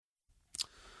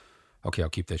Okay, I'll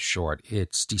keep this short.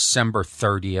 It's December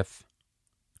 30th,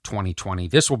 2020.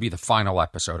 This will be the final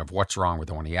episode of What's Wrong with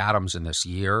Orny Adams in this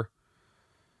year.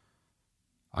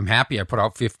 I'm happy I put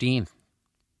out 15.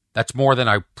 That's more than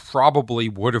I probably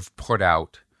would have put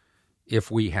out if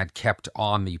we had kept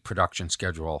on the production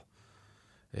schedule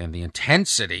and the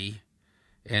intensity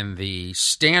and the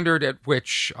standard at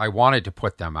which I wanted to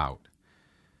put them out.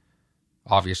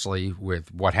 Obviously,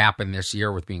 with what happened this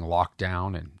year with being locked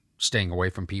down and staying away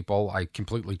from people, I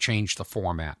completely changed the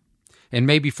format. And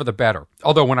maybe for the better.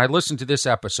 Although when I listened to this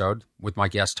episode with my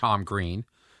guest Tom Green,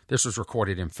 this was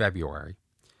recorded in February,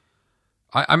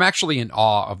 I'm actually in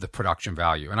awe of the production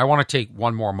value. And I want to take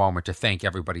one more moment to thank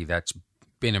everybody that's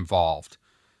been involved.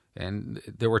 And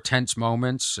there were tense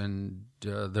moments and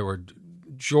there were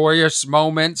joyous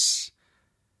moments.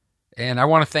 And I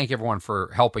want to thank everyone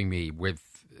for helping me with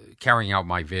carrying out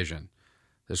my vision.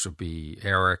 This would be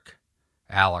Eric,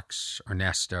 Alex,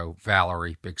 Ernesto,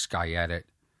 Valerie, Big Sky Edit,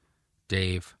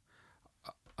 Dave.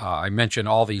 I mentioned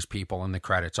all these people in the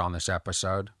credits on this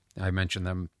episode. I mentioned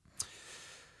them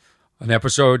on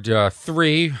episode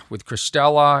 3 with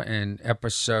Christella and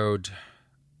episode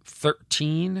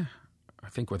 13, I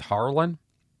think, with Harlan.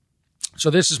 So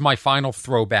this is my final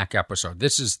throwback episode.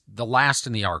 This is the last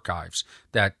in the archives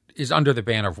that is under the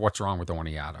banner of What's Wrong with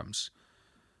Orny Adams.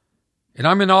 And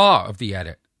I'm in awe of the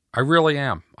edit. I really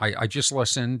am. I just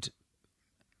listened,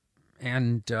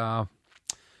 and I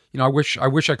wish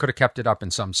I could have kept it up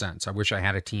in some sense. I wish I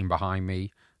had a team behind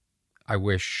me. I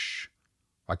wish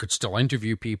I could still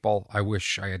interview people. I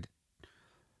wish I had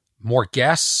more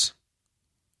guests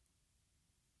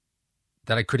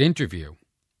that I could interview.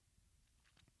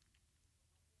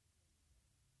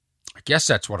 I guess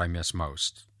that's what I miss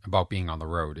most about being on the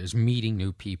road, is meeting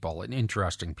new people and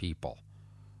interesting people.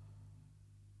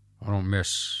 I don't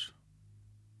miss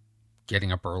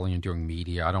getting up early and doing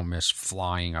media. I don't miss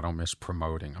flying. I don't miss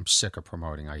promoting. I'm sick of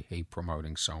promoting. I hate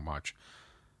promoting so much.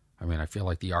 I mean, I feel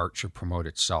like the art should promote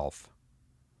itself.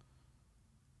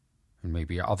 And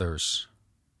maybe others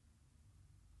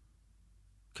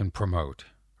can promote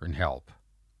and help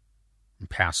and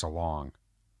pass along.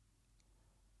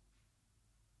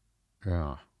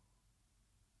 Yeah.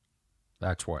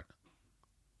 That's what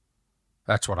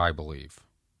I believe.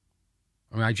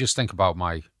 I mean, I just think about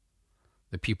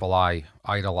the people I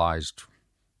idolized,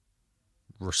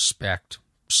 respect,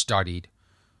 studied,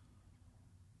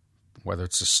 whether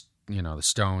it's the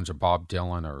Stones or Bob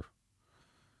Dylan or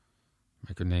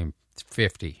I could name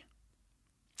 50.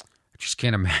 I just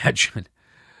can't imagine,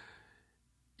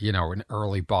 an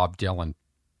early Bob Dylan,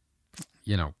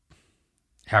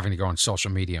 having to go on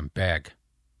social media and beg.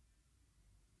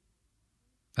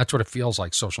 That's what it feels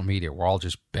like, social media. We're all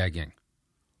just begging.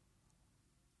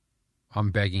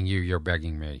 I'm begging you, you're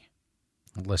begging me.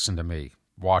 Listen to me.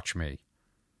 Watch me.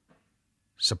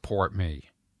 Support me.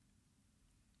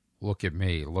 Look at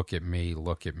me, look at me,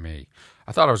 look at me.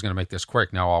 I thought I was going to make this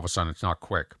quick. Now all of a sudden it's not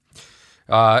quick.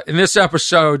 In this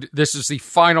episode, this is the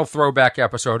final throwback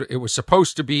episode. It was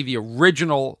supposed to be the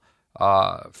original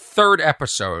third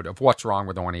episode of What's Wrong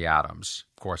with Orny Adams.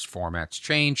 Of course, format's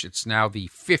changed. It's now the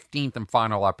 15th and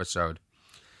final episode.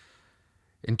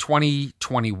 In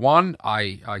 2021,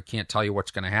 I can't tell you what's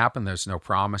going to happen. There's no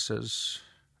promises.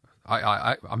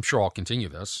 I'm sure I'll continue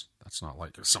this. That's not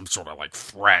like some sort of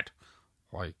threat.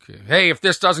 Like, hey, if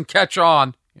this doesn't catch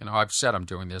on, I've said I'm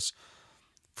doing this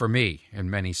for me in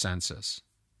many senses.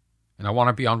 And I want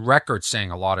to be on record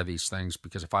saying a lot of these things,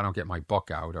 because if I don't get my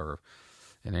book out or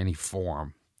in any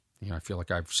form, I feel like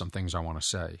I have some things I want to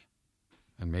say.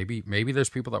 And maybe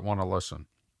there's people that want to listen.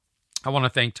 I want to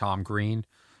thank Tom Green,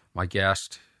 my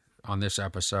guest on this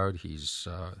episode.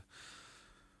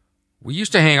 We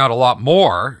used to hang out a lot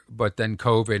more, but then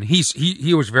COVID,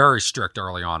 he was very strict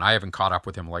early on. I haven't caught up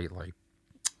with him lately.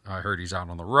 I heard he's out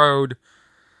on the road.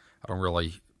 I don't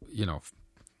really,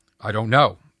 I don't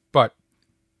know. But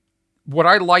what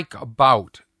I like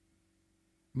about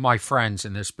my friends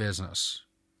in this business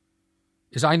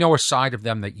is I know a side of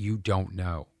them that you don't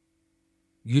know.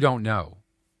 You don't know.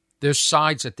 There's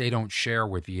sides that they don't share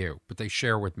with you, but they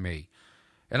share with me.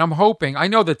 And I'm hoping, I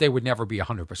know that they would never be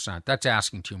 100%. That's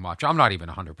asking too much. I'm not even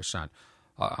 100%.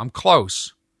 I'm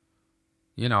close.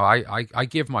 I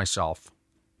give myself.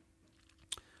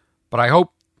 But I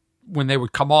hope when they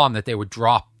would come on that they would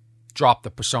drop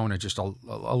the persona just a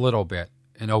little bit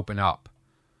and open up.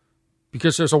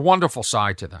 Because there's a wonderful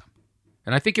side to them.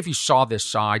 And I think if you saw this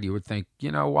side, you would think,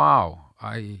 wow,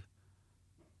 you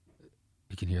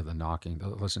can hear the knocking.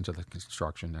 Listen to the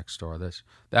construction next door.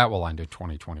 That will end in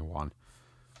 2021.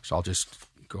 So I'll just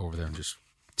go over there and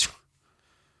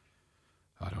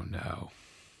I don't know.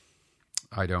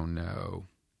 I don't know.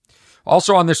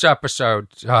 Also on this episode,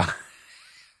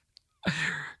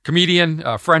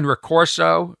 comedian friend Rick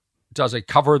Corso does a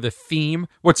cover of the theme.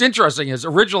 What's interesting is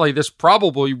originally this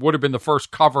probably would have been the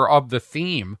first cover of the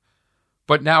theme,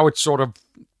 but now it's sort of,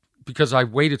 because I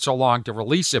waited so long to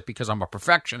release it because I'm a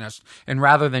perfectionist, and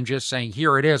rather than just saying,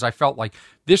 here it is, I felt like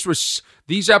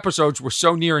these episodes were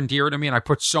so near and dear to me, and I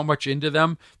put so much into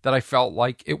them that I felt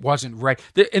like it wasn't right.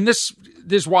 And this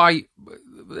is why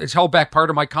it's held back part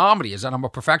of my comedy, is that I'm a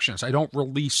perfectionist. I don't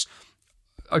release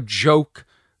a joke.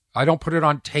 I don't put it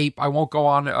on tape. I won't go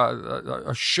on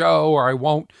a show, or I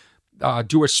won't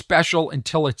do a special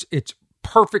until it's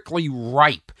perfectly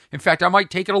ripe. In fact, I might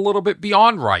take it a little bit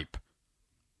beyond ripe.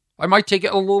 I might take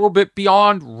it a little bit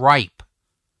beyond ripe,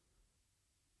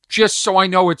 just so I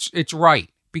know it's right,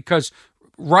 because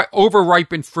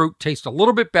over-ripened fruit tastes a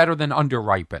little bit better than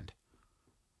under-ripened.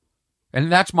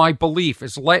 And that's my belief,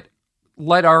 is let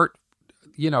art,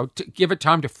 to give it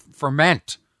time to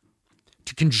ferment,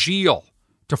 to congeal,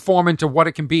 to form into what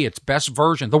it can be, its best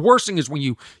version. The worst thing is when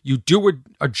you do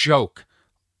a joke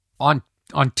on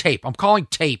tape. I'm calling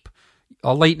tape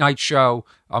a late night show.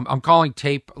 I'm calling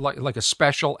tape like a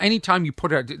special. Anytime you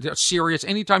put it serious,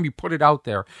 anytime you put it out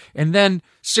there, and then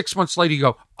 6 months later you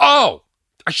go, oh,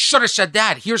 I should have said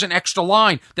that. Here's an extra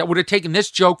line that would have taken this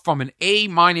joke from an A-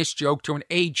 joke to an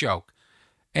A joke.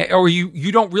 Or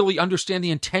you don't really understand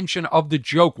the intention of the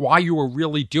joke, why you were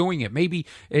really doing it. Maybe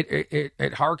it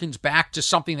harkens back to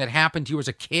something that happened to you as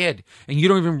a kid, and you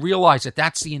don't even realize that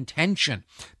that's the intention.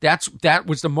 That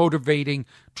was the motivating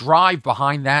drive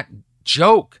behind that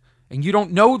joke, and you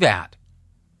don't know that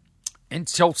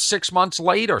until 6 months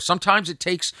later. Sometimes it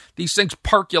takes these things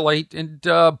percolate and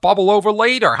bubble over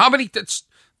later. How many?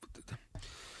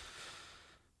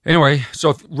 Anyway,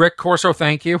 so Rick Corso,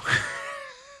 thank you.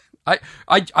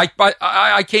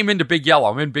 I came into Big Yellow.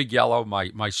 I'm in Big Yellow,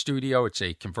 my studio. It's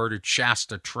a converted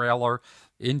Shasta trailer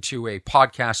into a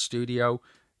podcast studio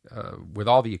with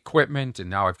all the equipment, and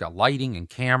now I've got lighting and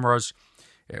cameras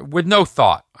with no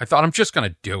thought. I thought, I'm just going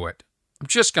to do it. I'm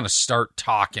just going to start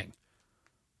talking.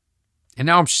 And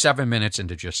now I'm 7 minutes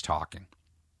into just talking.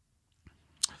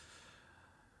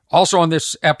 Also on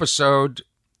this episode,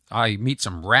 I meet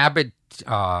some rabid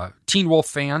Teen Wolf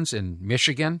fans in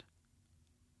Michigan.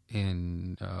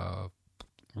 In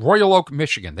Royal Oak,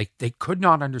 Michigan. They could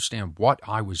not understand what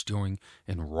I was doing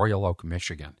in Royal Oak,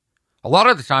 Michigan. A lot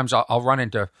of the times I'll run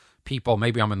into people,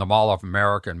 maybe I'm in the Mall of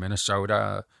America in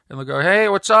Minnesota, and they'll go, hey,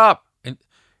 what's up? And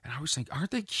I always think,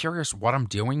 aren't they curious what I'm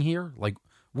doing here? Like,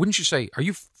 wouldn't you say, are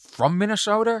you from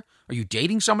Minnesota? Are you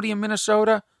dating somebody in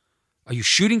Minnesota? Are you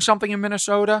shooting something in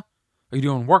Minnesota? Are you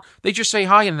doing work? They just say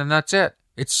hi, and then that's it.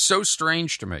 It's so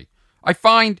strange to me. I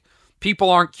find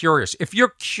people aren't curious. If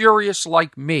you're curious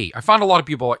like me, I find a lot of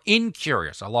people are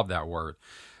incurious. I love that word.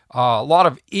 A lot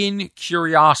of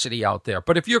incuriosity out there.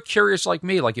 But if you're curious like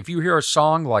me, like if you hear a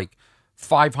song like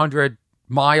 500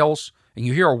 Miles and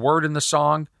you hear a word in the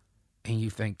song and you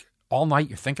think all night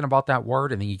you're thinking about that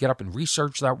word, and then you get up and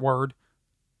research that word.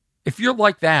 If you're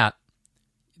like that,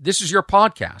 this is your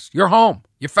podcast. You're home.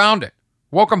 You found it.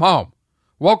 Welcome home.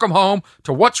 Welcome home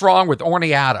to What's Wrong with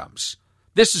Orny Adams.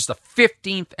 This is the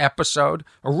 15th episode.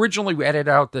 Originally, we edited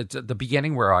out the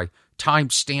beginning where I time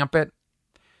stamp it,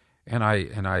 and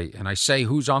I say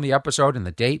who's on the episode and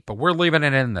the date, but we're leaving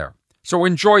it in there. So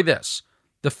enjoy this,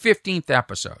 the 15th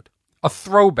episode, a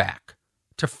throwback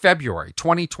to February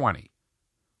 2020,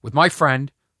 with my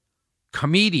friend,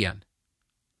 comedian,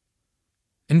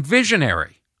 and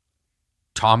visionary,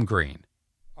 Tom Green.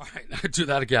 All right, let's do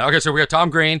that again. Okay, so we got Tom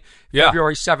Green,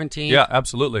 February 17th. Yeah,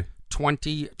 absolutely.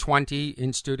 2020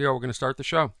 in studio. We're going to start the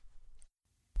show.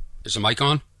 Is the mic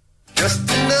on? Just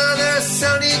another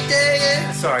sunny day.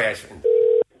 Sorry, I shouldn't.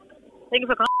 Thank you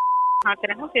for calling. How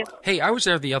can I help you? Hey, I was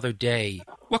there the other day.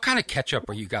 What kind of ketchup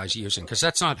are you guys using? Because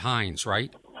that's not Heinz,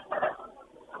 right?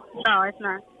 No, it's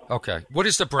not. Okay. What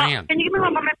is the brand? Can you give me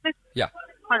one moment, please? Yeah.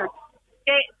 Hold on.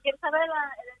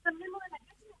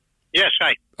 Yes,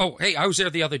 hi. Oh, hey, I was there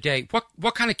the other day.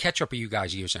 What kind of ketchup are you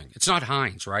guys using? It's not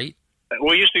Heinz, right?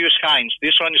 We used to use Heinz.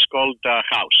 This one is called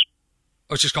House.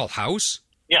 Oh, it's just called House?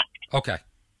 Yeah. Okay.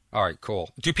 All right, cool.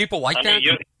 Do people like I that?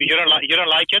 mean, you don't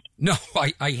like it? No,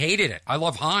 I hated it. I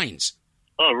love Heinz.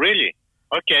 Oh, really?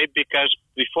 Okay, because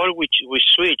before we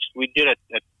switched, we did a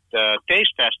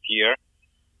taste test here,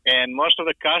 and most of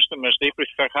the customers, they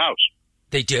prefer House.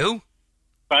 They do?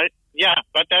 But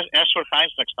ask for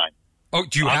Heinz next time. Oh,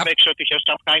 do you I'll have? make sure to have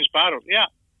some Heinz bottles. Yeah.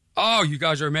 Oh, you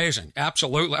guys are amazing.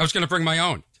 Absolutely. I was going to bring my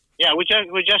own. Yeah, we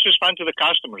just respond to the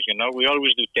customers, you know. We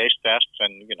always do taste tests,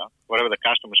 and, you know, whatever the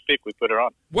customers pick, we put it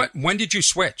on. When did you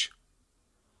switch?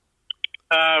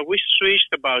 We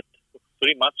switched about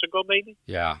 3 months ago, maybe.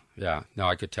 Yeah. No,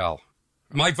 I could tell.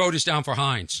 My vote is down for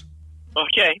Heinz.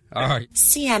 Okay. All right.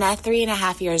 Sienna,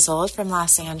 3.5 years old from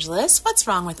Los Angeles. What's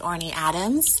wrong with Orny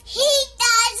Adams? He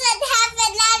doesn't have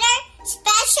another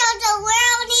special. The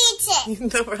world needs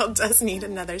it. The world does need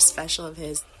another special of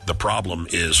his. The problem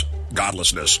is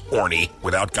godlessness, Orny.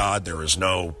 Without God, there is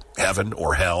no heaven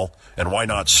or hell. And why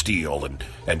not steal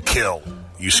and kill?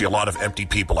 You see a lot of empty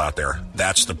people out there.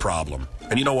 That's the problem.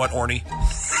 And you know what, Orny?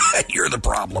 You're the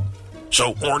problem.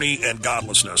 So, Orny and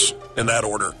godlessness, in that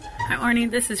order. Hi,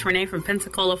 Orny. This is Renee from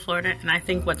Pensacola, Florida, and I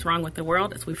think what's wrong with the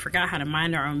world is we forgot how to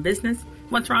mind our own business.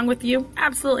 What's wrong with you?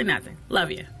 Absolutely nothing. Love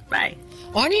you. Bye.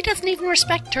 Orny doesn't even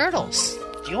respect turtles.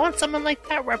 Do you want someone like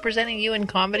that representing you in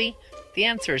comedy? The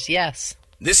answer is yes.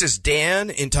 This is Dan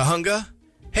in Tahunga.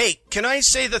 Hey, can I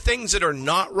say the things that are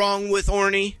not wrong with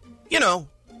Orny? You know,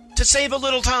 to save a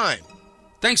little time.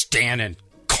 Thanks, Dan in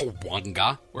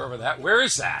Kawunga. Where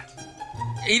is that?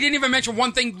 He didn't even mention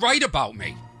one thing right about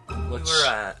me.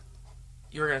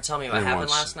 You were going to tell me what happened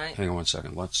last night? Hang on 1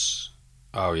 second. Let's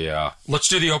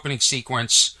do the opening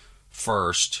sequence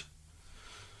first.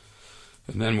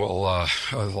 And then we'll,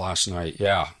 last night,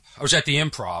 yeah. I was at the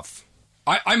Improv.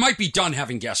 I might be done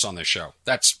having guests on this show.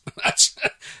 That's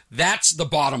the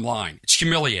bottom line. It's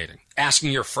humiliating.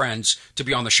 Asking your friends to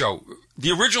be on the show.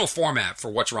 The original format for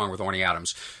What's Wrong with Orny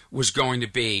Adams was going to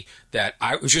be that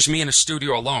it was just me in a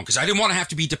studio alone because I didn't want to have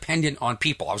to be dependent on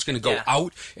people. I was going to go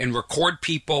out and record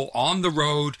people on the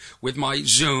road with my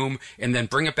Zoom and then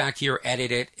bring it back here,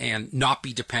 edit it, and not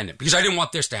be dependent because I didn't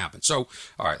want this to happen. So,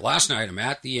 all right, last night I'm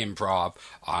at the Improv.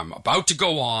 I'm about to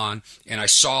go on, and I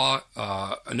saw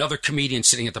another comedian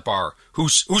sitting at the bar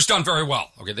who's done very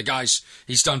well. Okay,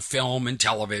 he's done film and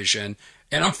television,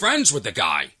 and I'm friends with the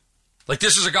guy. Like,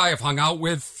 this is a guy I've hung out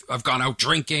with. I've gone out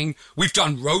drinking. We've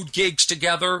done road gigs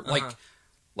together. Like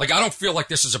I don't feel like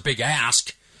this is a big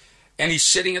ask. And he's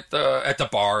sitting at the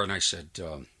bar, and I said,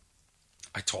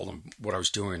 I told him what I was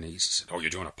doing. And he said, "Oh, you're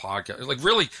doing a podcast?" Like,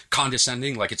 really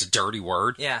condescending, like it's a dirty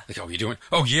word. Yeah. Like, "Oh, you're doing?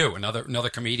 Oh, you another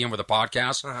comedian with a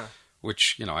podcast?"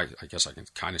 Which, you know, I guess I can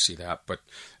kind of see that. But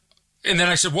and then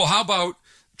I said, "Well, how about?"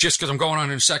 Just because I'm going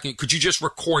on in a second, could you just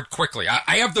record quickly?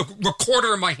 I have the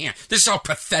recorder in my hand. This is how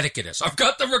pathetic it is. I've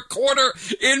got the recorder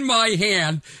in my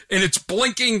hand, and it's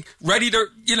blinking, ready to,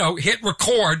 hit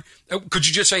record. Could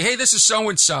you just say, "Hey, this is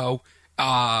so-and-so.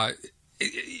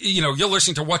 You're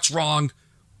listening to What's Wrong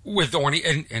with Orny."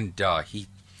 And he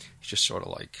just sort of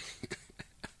like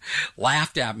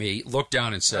laughed at me, looked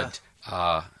down and said,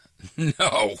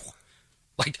 no.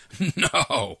 Like,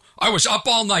 no. I was up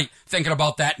all night thinking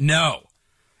about that. No.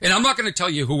 And I'm not going to tell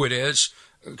you who it is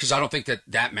because I don't think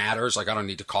that matters. Like, I don't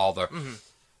need to call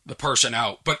the person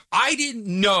out. But I didn't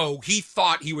know he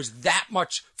thought he was that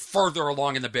much further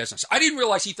along in the business. I didn't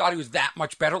realize he thought he was that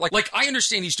much better. Like I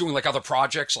understand he's doing like other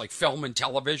projects like film and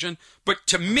television. But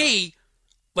to me,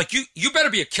 like you better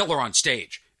be a killer on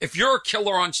stage. If you're a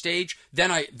killer on stage,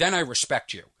 then I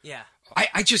respect you. Yeah.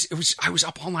 I was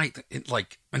up all night,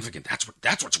 I'm thinking, that's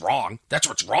what's wrong. That's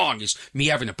what's wrong is me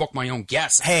having to book my own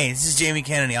guests. Hey, this is Jamie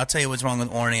Kennedy. I'll tell you what's wrong with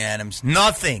Orny Adams.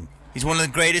 Nothing. He's one of the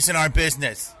greatest in our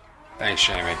business. Thanks,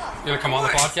 Jamie. You gonna come on the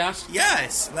podcast?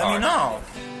 Yes. Let me know.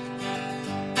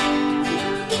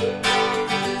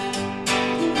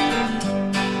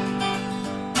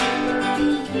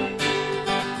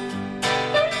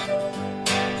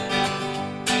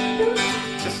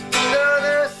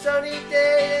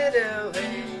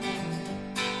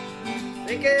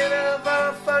 Thinking of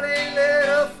our funny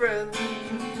little friend.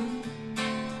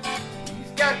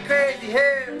 He's got crazy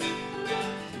hair.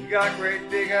 He got great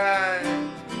big eyes.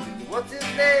 What's his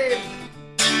name?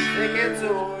 I think it's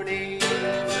Orny.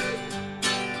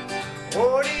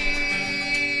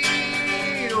 Orny.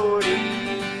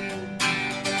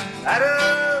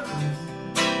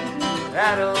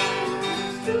 Adams.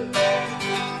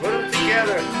 Put them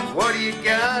together. What do you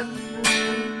got?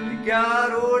 You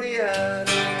got Orny Adams.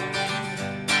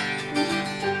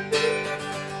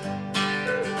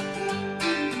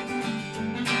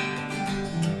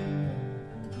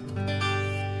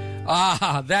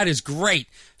 Ah, that is great.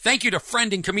 Thank you to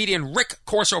friend and comedian Rick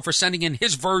Corso for sending in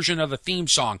his version of the theme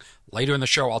song. Later in the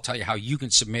show, I'll tell you how you can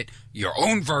submit your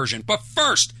own version. But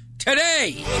first,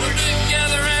 today... Put it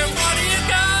together and what do you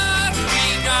got?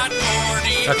 We got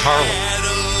Orny. That's Harlem.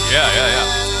 Yeah.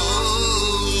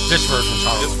 This version's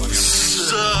Harlem.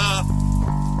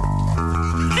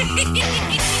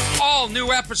 All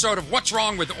new episode of What's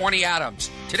Wrong with Orny Adams.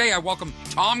 Today I welcome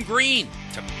Tom Green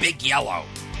to Big Yellow.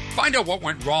 Find out what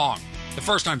went wrong the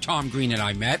first time Tom Green and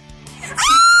I met.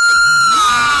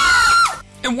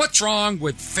 And what's wrong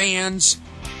with fans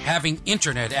having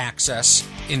internet access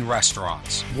in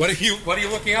restaurants. What are you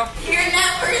looking up? Your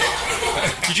net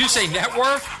worth. Did you say net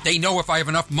worth? They know if I have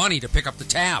enough money to pick up the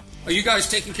tab. Are you guys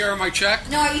taking care of my check?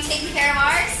 No, are you taking care of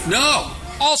ours? No.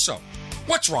 Also,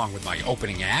 what's wrong with my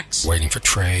opening acts? Waiting for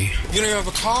Trey. You don't even have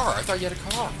a car. I thought you had a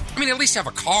car. I mean, at least have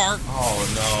a car.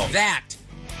 Oh, no. That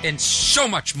and so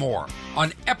much more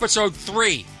on episode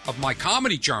 3 of my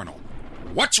comedy journal,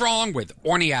 What's Wrong with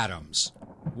Orny Adams.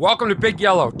 Welcome to Big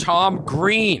Yellow, Tom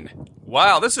Green.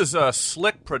 Wow, this is a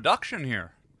slick production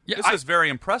here. Yeah, this is very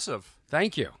impressive.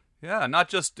 Thank you. Yeah, not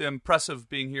just impressive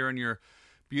being here in your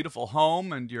beautiful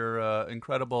home and your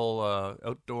incredible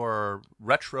outdoor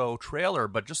retro trailer,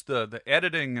 but just the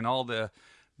editing and all the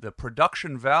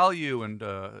production value and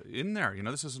in there. You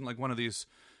know, this isn't like one of these,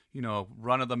 you know,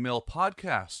 run-of-the-mill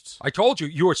podcasts. I told you,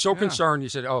 you were so concerned. You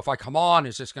said, oh, if I come on,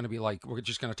 is this going to be like, we're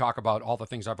just going to talk about all the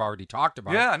things I've already talked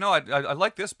about? Yeah, no, I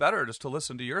like this better, just to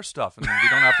listen to your stuff, and we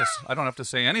don't have to. I don't have to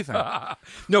say anything.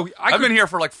 No, I've been here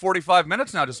for like 45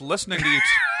 minutes now, just listening to you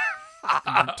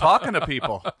talking to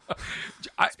people.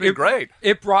 It's been great.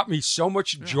 It brought me so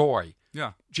much joy.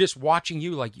 Yeah, just watching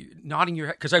you, like nodding your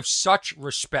head, because I have such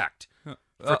respect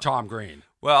for Tom Green.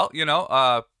 Well, you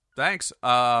know, thanks.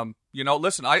 You know,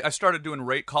 listen, I started doing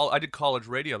I did college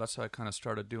radio. That's how I kind of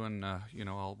started doing, you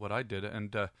know, all what I did.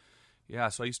 And, yeah,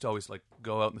 so I used to always, like,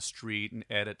 go out in the street and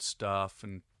edit stuff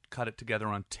and cut it together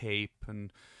on tape.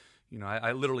 And, you know,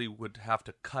 I literally would have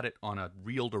to cut it on a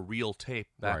reel-to-reel tape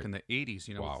back in the 80s.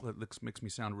 You know, wow. It makes me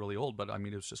sound really old, but, I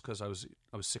mean, it was just because I was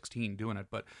 16 doing it.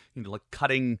 But, you know, like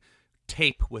cutting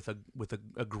tape with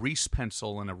a grease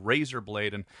pencil and a razor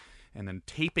blade and then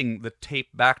taping the tape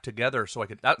back together so I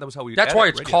could. That was how we. That's why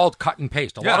it's called cut and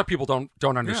paste. A lot of people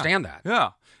don't understand that.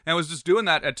 Yeah, and I was just doing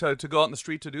that to go out in the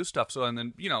street to do stuff. So and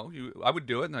then you know I would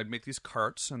do it and I'd make these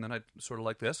carts and then I'd sort of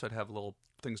like this. I'd have little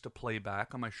things to play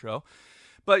back on my show.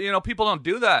 But you know people don't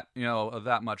do that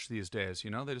that much these days. You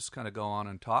know they just kind of go on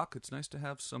and talk. It's nice to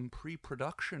have some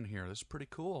pre-production here. This is pretty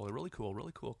cool. Really cool.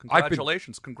 Really cool.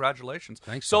 Congratulations. Congratulations.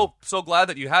 Thanks. So glad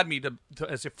that you had me to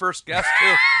as your first guest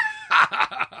too.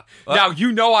 Now,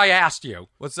 you know I asked you.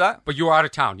 What's that? But you were out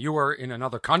of town. You were in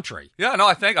another country. Yeah, no,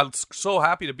 I think I'm so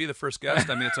happy to be the first guest.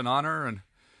 I mean, it's an honor. And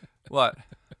what?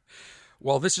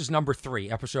 Well, this is number 3,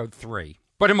 episode 3.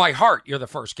 But in my heart, you're the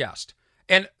first guest.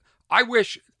 And I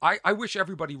wish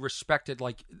everybody respected,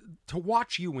 like, to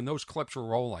watch you when those clips were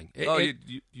rolling.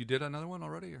 You did another one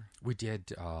already? Or? We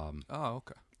did. Oh,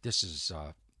 okay. This is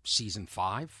season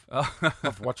 5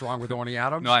 of What's Wrong with Orny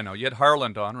Adams. No, I know. You had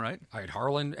Harland on, right? I had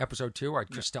Harland, episode 2. I had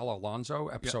Cristela Alonso,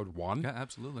 episode 1. Yeah,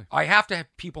 absolutely. I have to have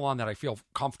people on that I feel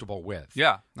comfortable with.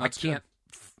 Yeah. I can't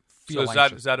feel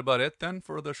anxious. Is that about it then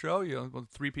for the show?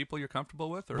 3 people you're comfortable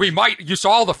with? Or? We might. You saw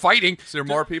all the fighting. Is there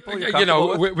more people you're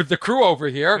comfortable with? With the crew over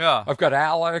here. Yeah. I've got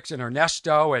Alex and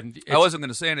Ernesto. And I wasn't going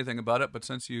to say anything about it, but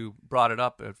since you brought it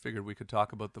up, I figured we could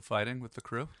talk about the fighting with the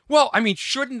crew. Well, I mean,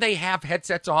 shouldn't they have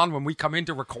headsets on when we come in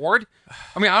to record?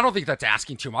 I mean, I don't think that's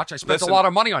asking too much. I spent a lot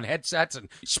of money on headsets and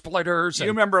splitters. You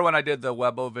remember when I did the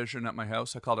Webovision at my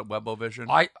house? I called it Webovision.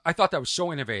 I thought that was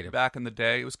so innovative. Back in the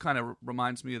day. It was kind of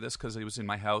reminds me of this because it was in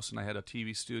my house and I had a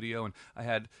TV studio and I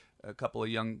had a couple of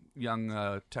young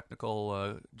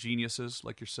technical geniuses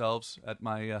like yourselves at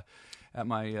my Beck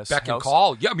house. And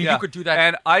call. Yeah, I mean, you could do that.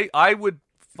 And I would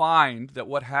find that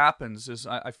what happens is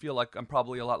I feel like I'm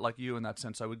probably a lot like you in that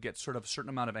sense. I would get sort of a certain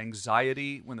amount of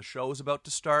anxiety when the show was about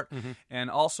to start. Mm-hmm. And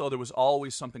also there was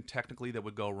always something technically that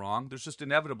would go wrong. There's just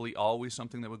inevitably always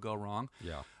something that would go wrong.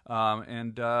 Yeah.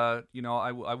 You know,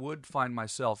 I would find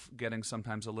myself getting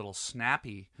sometimes a little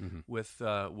snappy with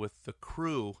the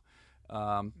crew.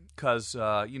 Because,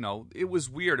 you know, it was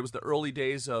weird. It was the early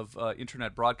days of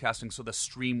internet broadcasting, so the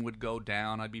stream would go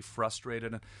down. I'd be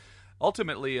frustrated. And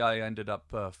ultimately, I ended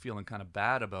up feeling kind of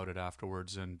bad about it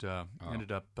afterwards and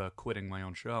ended up quitting my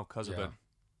own show because of it.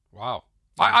 Wow.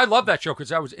 I love that show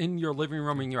because I was in your living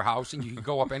room in your house and you could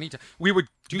go up anytime. We would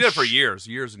do it for years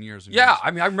and years and years. Yeah,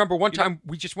 I mean, I remember one time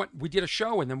we did a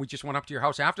show and then we just went up to your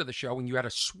house after the show and you had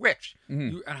a switch.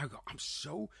 And I go, I'm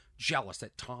so jealous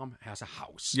that Tom has a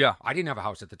house. Yeah. I didn't have a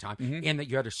house at the time and that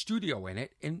you had a studio in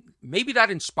it. And maybe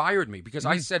that inspired me because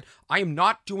I said, I am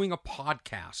not doing a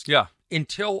podcast. Yeah.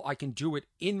 Until I can do it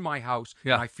in my house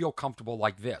and I feel comfortable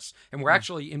like this. And we're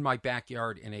actually in my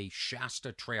backyard in a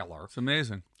Shasta trailer. It's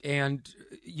amazing. And,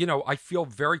 you know, I feel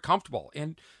very comfortable.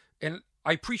 And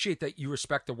I appreciate that you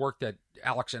respect the work that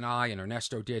Alex and I and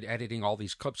Ernesto did editing all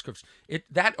these clips.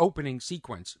 That opening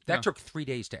sequence, that took 3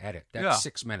 days to edit. That's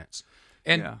 6 minutes.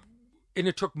 And And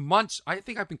it took months. I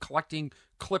think I've been collecting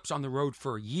clips on the road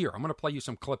for a year. I'm going to play you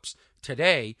some clips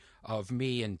today of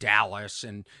me in Dallas,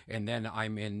 and then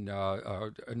I'm in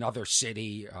another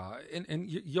city, and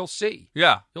you'll see.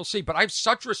 Yeah. You'll see. But I have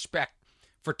such respect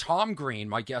for Tom Green,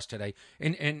 my guest today,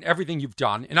 and everything you've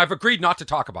done. And I've agreed not to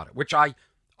talk about it, which I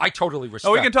totally respect.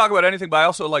 Oh, we can talk about anything, but I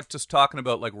also like just talking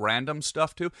about like random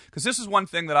stuff too, because this is one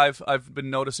thing that I've been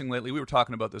noticing lately. We were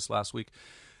talking about this last week,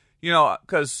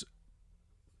 because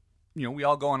we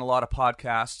all go on a lot of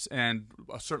podcasts, and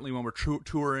certainly when we're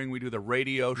touring, we do the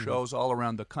radio shows all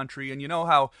around the country. And you know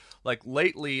how, like,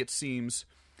 lately it seems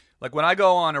like when I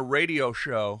go on a radio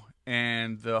show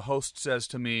and the host says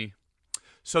to me,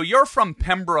 "So you're from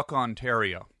Pembroke,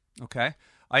 Ontario," okay?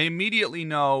 I immediately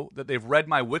know that they've read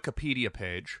my Wikipedia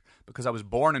page because I was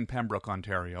born in Pembroke,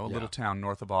 Ontario, a little town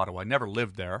north of Ottawa. I never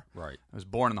lived there. Right. I was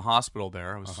born in the hospital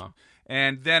there.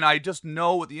 And then I just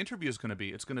know what the interview is going to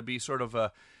be. It's going to be sort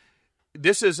of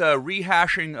this is a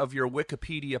rehashing of your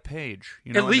Wikipedia page.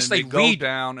 At least they go go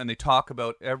down and they talk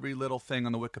about every little thing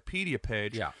on the Wikipedia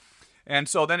page. Yeah. And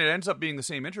so then it ends up being the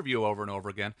same interview over and over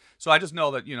again. So I just know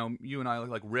that, you and I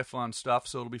like riff on stuff,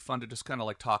 so it'll be fun to just kind of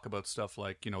like talk about stuff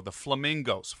like, the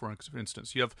flamingos, for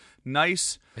instance. You have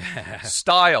nice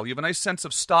style. You have a nice sense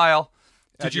of style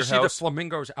Did you see the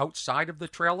flamingos outside of the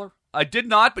trailer? I did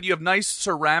not, but you have nice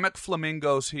ceramic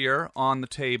flamingos here on the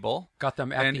table. Got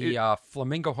them at the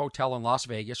Flamingo Hotel in Las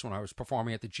Vegas when I was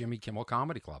performing at the Jimmy Kimmel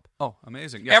Comedy Club. Oh,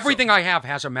 amazing! Yes, everything I have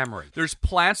has a memory. There's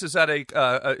plants. Is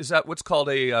that what's called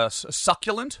a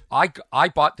succulent? I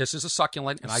bought this is a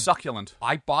succulent. Succulent.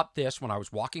 I bought this when I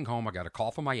was walking home. I got a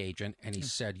call from my agent, and he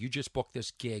said, "You just booked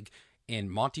this gig in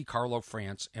Monte Carlo,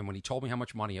 France." And when he told me how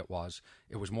much money it was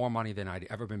more money than I'd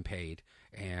ever been paid.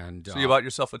 And so you bought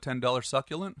yourself a $10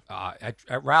 succulent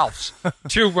at Ralph's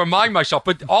to remind myself.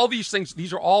 But all these things,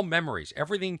 these are all memories.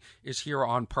 Everything is here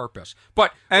on purpose.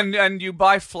 But and you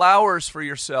buy flowers for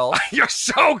yourself. You're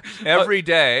so every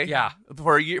day. Yeah,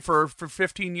 for a year, for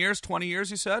 15 years, 20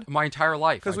 years. You said my entire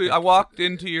life. Because I walked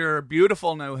into your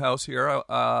beautiful new house here,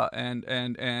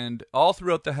 and all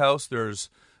throughout the house there's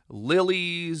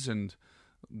lilies and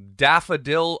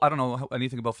daffodil. I don't know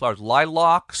anything about flowers.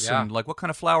 Lilacs and like what kind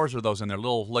of flowers are those in there?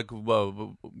 Little like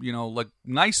like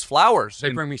nice flowers.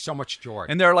 They bring me so much joy.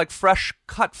 And they're like fresh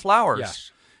cut flowers.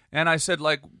 Yes. And I said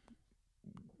like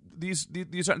these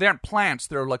they aren't plants.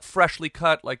 They're like freshly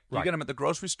cut. Like you get them at the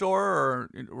grocery store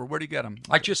or where do you get them?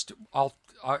 I'll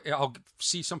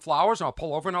see some flowers and I'll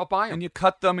pull over and I'll buy them. And you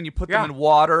cut them and you put them in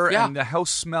water and the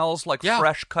house smells like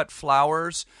fresh cut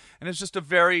flowers. And it's just a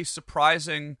very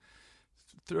surprising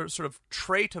sort of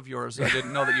trait of yours that I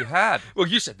didn't know that you had. Well,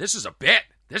 you said this is a bit.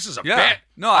 This is a bit.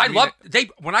 No, I love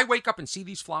when I wake up and see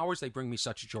these flowers, they bring me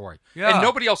such joy. Yeah. And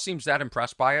nobody else seems that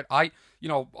impressed by it.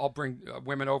 I'll bring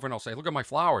women over and I'll say, "Look at my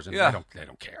flowers," and they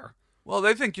don't care. Well,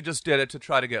 they think you just did it to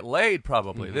try to get laid,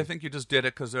 probably. Mm-hmm. They think you just did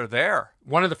it because they're there.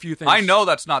 One of the few things... I know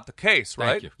that's not the case,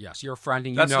 right? Thank you. Yes, you're a friend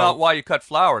and that's not why you cut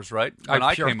flowers, right? When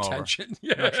I came attention. Over.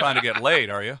 You're not trying to get laid,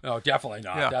 are you? No, definitely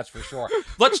not. Yeah. That's for sure.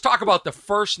 Let's talk about the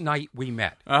first night we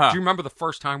met. Do you remember the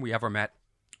first time we ever met?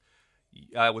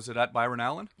 Was it at Byron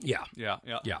Allen? Yeah. Yeah.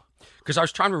 Because I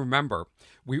was trying to remember.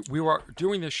 We were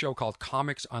doing this show called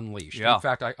Comics Unleashed. Yeah. In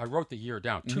fact, I wrote the year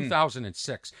down,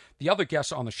 2006. The other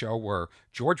guests on the show were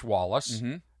George Wallace.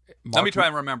 Mm-hmm. Let me try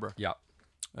and remember. Yeah.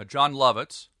 John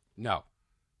Lovitz. No,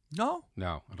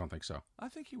 I don't think so. I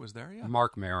think he was there, yeah.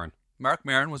 Mark Maron. Mark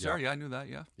Maron was there, yeah, I knew that,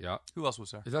 yeah. Yeah. Who else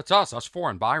was there? That's us four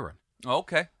and Byron. Oh,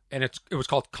 okay. And it was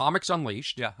called Comics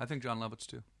Unleashed. Yeah, I think John Lovitz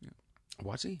too. Yeah.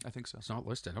 Was he? I think so. It's not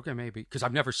listed. Okay, maybe. Because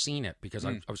I've never seen it because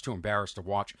I was too embarrassed to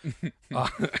watch. How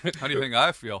do you think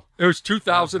I feel? It was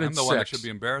 2006. I'm the one that should be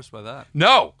embarrassed by that.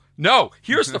 No.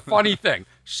 Here's the funny thing.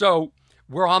 So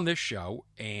we're on this show,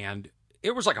 and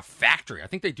it was like a factory. I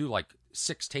think they do like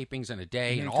 6 tapings in a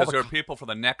day. Because there are people for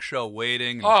the next show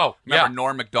waiting. And remember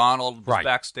Norm Macdonald was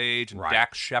backstage, and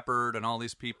Dax Shepard and all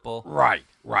these people. Right.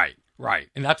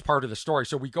 And that's part of the story.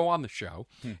 So we go on the show,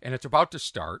 and it's about to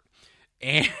start.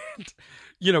 And,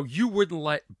 you wouldn't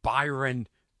let Byron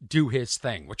do his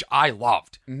thing, which I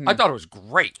loved. Mm-hmm. I thought it was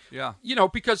great. Yeah.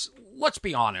 Because let's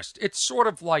be honest, it's sort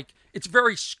of like, it's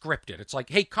very scripted. It's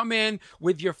like, hey, come in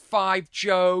with your 5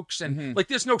 jokes. And like,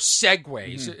 there's no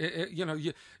segues. Mm-hmm.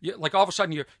 You like all of a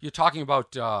sudden you're talking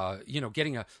about,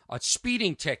 getting a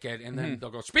speeding ticket. And then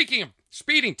they'll go, speaking of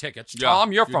speeding tickets,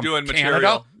 Tom, you're from doing Canada.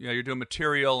 Material. Yeah, you're doing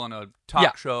material on a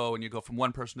talk show and you go from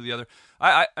one person to the other.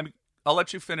 I mean, I'll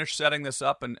let you finish setting this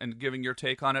up and giving your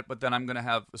take on it, but then I'm going to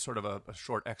have a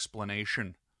short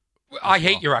explanation I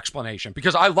hate your explanation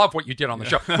because I love what you did on the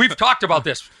show. We've talked about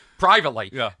this privately.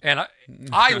 Yeah. And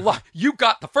I love, you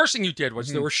got, the first thing you did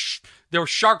was there were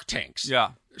shark tanks.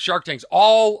 Yeah. Shark tanks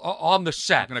all on the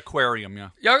set. An aquarium, yeah.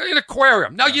 Yeah, an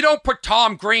aquarium. Now, you don't put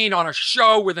Tom Green on a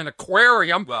show with an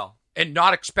aquarium and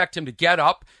not expect him to get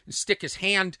up and stick his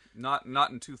hand. Not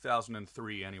in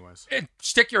 2003, anyways. And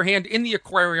stick your hand in the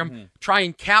aquarium, try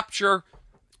and capture.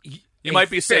 You might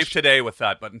be safe today with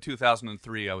that, but in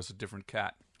 2003, I was a different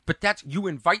cat. But you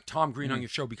invite Tom Green on your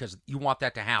show because you want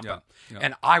that to happen. Yeah.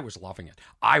 And I was loving it.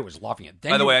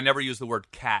 Then By the way, I never used the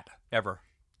word cat, ever.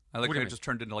 I like how it just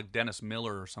turned into like Dennis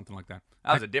Miller or something like that.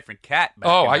 I was a different cat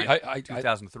back in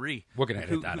 2003. We're going to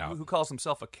edit that out. Who calls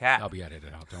himself a cat? I'll be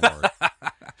edited out, don't worry.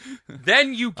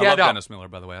 Then you get I love up. Dennis Miller,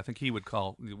 by the way. I think he would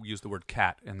use the word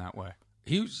cat in that way.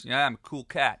 I'm a cool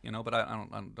cat, but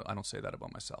I don't say that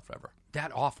about myself ever.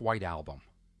 That Off-White album,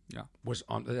 was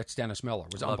on. That's Dennis Miller.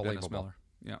 Was love unbelievable. Dennis Miller.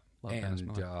 Yeah, love Dennis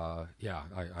Miller.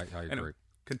 I agree. Anyway,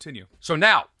 continue. So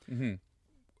now,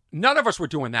 none of us were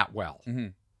doing that well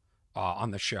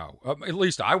on the show. At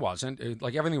least I wasn't.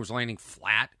 Like everything was landing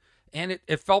flat, and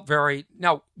it felt very.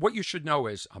 Now, what you should know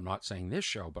is, I'm not saying this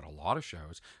show, but a lot of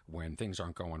shows, when things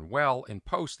aren't going well in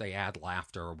post, they add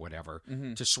laughter or whatever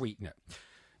to sweeten it.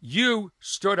 You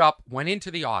stood up, went into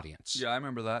the audience. Yeah, I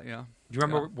remember that. Yeah. Do you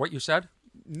remember what you said?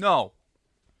 No.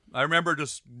 I remember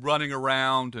just running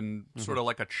around and sort of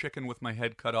like a chicken with my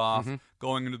head cut off,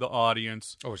 going into the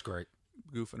audience. Oh, it was great.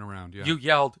 Goofing around, yeah. You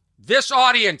yelled, "This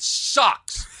audience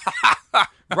sucks!"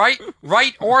 Right,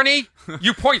 Orny?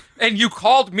 You point, and you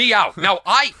called me out. Now,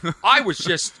 I was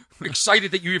just excited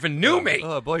that you even knew me.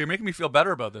 Oh, boy, you're making me feel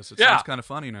better about this. It sounds kind of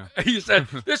funny now. You said,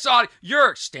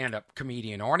 you're a stand-up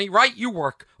comedian, Orny, right? You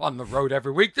work on the road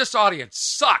every week. This audience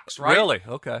sucks, right? Really?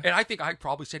 Okay. And I think I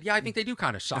probably said, I think they do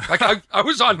kind of suck. Like, I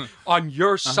was on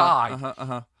your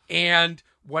side. And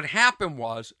what happened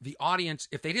was the audience,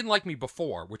 if they didn't like me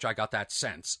before, which I got the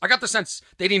sense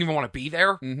they didn't even want to be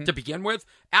there to begin with.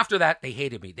 After that, they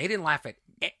hated me. They didn't laugh at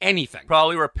anything.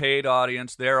 Probably were a paid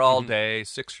audience there all day,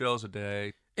 6 shows a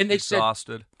day. And they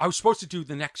exhausted. Said I was supposed to do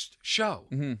the next show.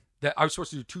 That I was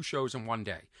supposed to do 2 shows in one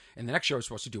day. And the next show I was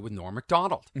supposed to do with Norm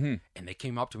Macdonald. And they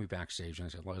came up to me backstage and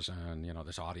they said, "Listen,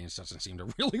 this audience doesn't seem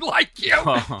to really like you.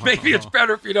 Maybe it's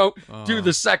better if you don't do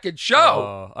the second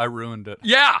show." I ruined it.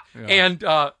 Yeah. And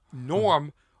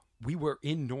Norm, we were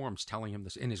in Norm's telling him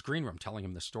this, in his green room, telling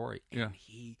him the story. And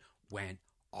he went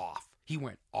off. He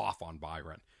went off on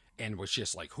Byron and was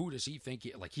just like, who does he think?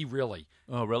 He really.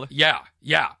 Oh, really? Yeah.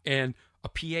 Yeah. And a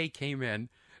PA came in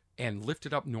and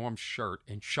lifted up Norm's shirt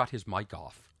and shut his mic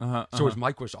off. So his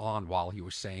mic was on while he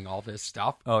was saying all this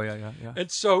stuff. Oh, yeah. And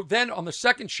so then on the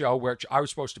second show, which I was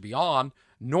supposed to be on,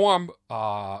 Norm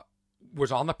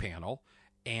was on the panel.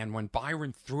 And when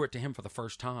Byron threw it to him for the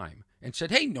first time and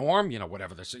said, "Hey, Norm,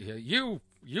 whatever this, you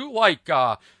like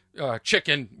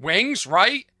chicken wings,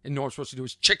 right?" And Norm's supposed to do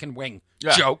his chicken wing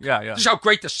joke. Yeah. This is how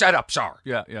great the setups are.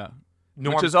 Yeah.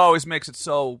 Norm, which always makes it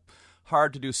so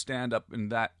hard to do stand-up in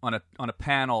that on a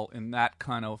panel in that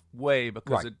kind of way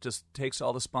because it just takes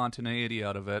all the spontaneity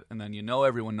out of it, and then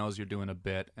everyone knows you're doing a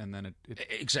bit, and then it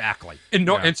exactly. And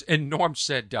Norm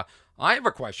said, "I have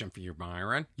a question for you,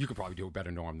 Byron. You could probably do a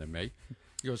better Norm than me."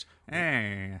 He goes,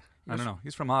 "Hey, I don't know.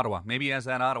 He's from Ottawa. Maybe he has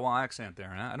that Ottawa accent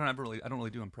there. I don't really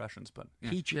do impressions, but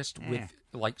he just with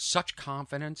such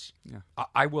confidence. Yeah.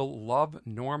 I will love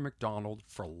Norm Macdonald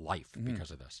for life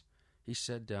because of this." He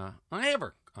said, "I have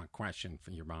a question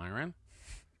for you, Byron.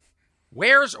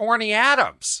 Where's Orny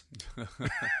Adams?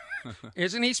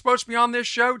 Isn't he supposed to be on this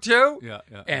show too?" Yeah.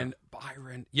 And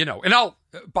Byron,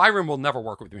 Byron will never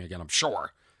work with me again, I'm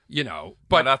sure.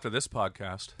 But after this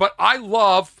podcast. But I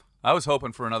was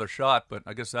hoping for another shot, but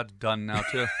I guess that's done now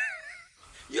too.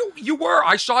 You were.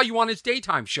 I saw you on his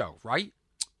daytime show, right?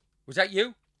 Was that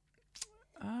you?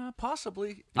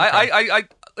 Possibly. Okay. I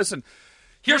listen.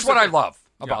 Here's what I love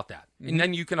about that. And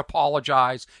then you can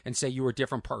apologize and say you were a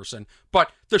different person.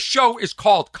 But the show is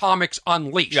called Comics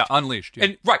Unleashed. Yeah, Unleashed. Yeah.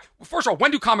 And first of all,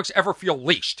 when do comics ever feel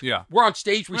leashed? Yeah. We're on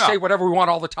stage, we say whatever we want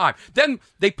all the time. Then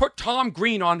they put Tom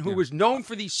Green on, who is known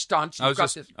for these stunts. I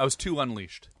was too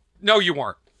unleashed. No, you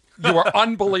weren't. You are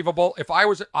unbelievable. If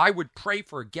I would pray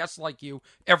for a guest like you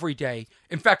every day.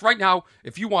 In fact, right now,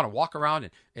 if you want to walk around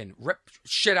and rip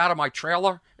shit out of my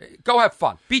trailer, go have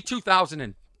fun. Be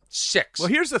 2006. Well,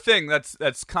 here's the thing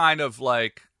that's kind of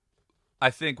like, I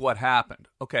think what happened.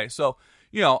 Okay, so,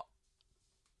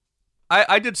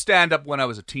 I did stand up when I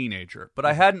was a teenager, but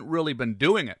I hadn't really been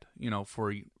doing it,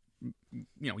 for,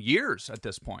 years at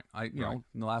this point. In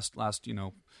the last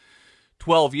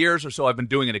 12 years or so, I've been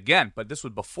doing it again, but this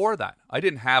was before that. I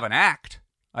didn't have an act.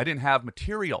 I didn't have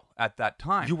material at that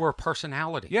time. You were a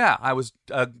personality. Yeah, I was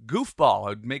a goofball. I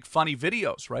would make funny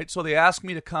videos, right? So they asked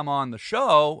me to come on the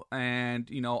show, and,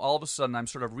 you know, all of a sudden I'm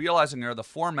sort of realizing there the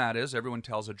format is everyone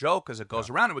tells a joke as it goes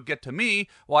around. It would get to me.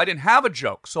 Well, I didn't have a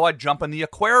joke, so I'd jump in the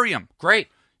aquarium. Great.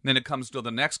 And then it comes to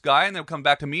the next guy, and then it come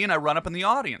back to me, and I run up in the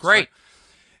audience. Great. Right?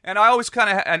 And I always kind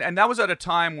of, and that was at a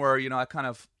time where, you know, I kind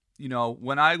of, you know,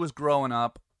 when I was growing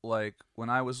up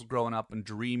and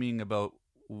dreaming about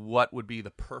what would be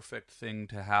the perfect thing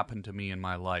to happen to me in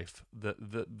my life,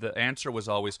 the answer was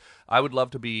always, I would love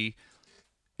to be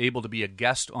able to be a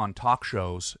guest on talk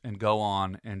shows and go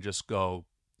on and just go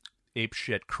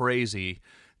apeshit crazy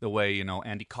the way, you know,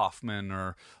 Andy Kaufman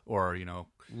or you know,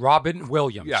 Robin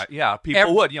Williams. Yeah,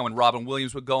 people would, you know, when Robin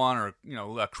Williams would go on, or, you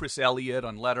know, Chris Elliott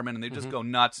on Letterman, and they'd just go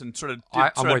nuts and sort of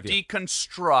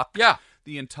deconstruct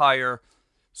the entire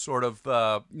sort of,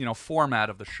 you know, format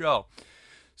of the show.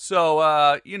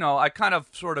 So, you know, I kind of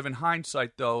sort of in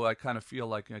hindsight, though, I kind of feel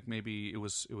like maybe it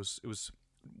was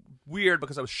weird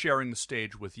because I was sharing the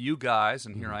stage with you guys,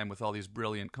 and here I am with all these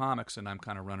brilliant comics, and I'm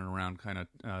kind of running around kind of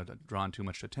drawing too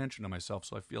much attention to myself,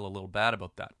 so I feel a little bad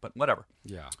about that, but whatever.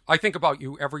 Yeah. I think about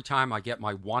you every time I get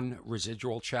my one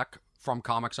residual check from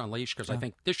Comics Unleashed, because I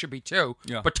think this should be two.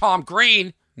 Yeah. But Tom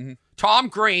Green,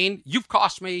 you've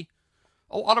cost me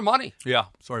a lot of money. Yeah,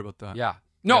 sorry about that. Yeah.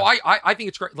 No, yeah. I think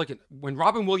it's great. Look, when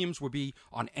Robin Williams would be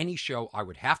on any show, I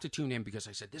would have to tune in because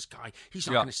I said, this guy, he's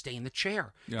not going to stay in the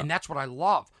chair. Yeah. And that's what I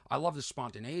love. I love the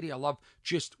spontaneity. I love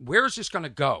just, where is this going to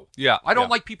go? Yeah. I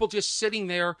don't like people just sitting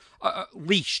there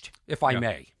leashed, if I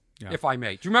may. Yeah. If I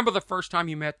may. Do you remember the first time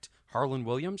you met Harlan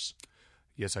Williams?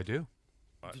 Yes, I do.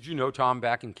 Did you know Tom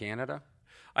back in Canada?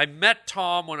 I met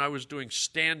Tom when I was doing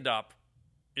stand-up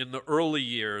in the early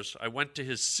years. I went to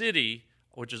his city,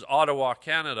 which is Ottawa,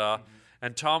 Canada,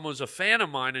 and Tom was a fan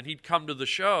of mine, and he'd come to the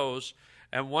shows.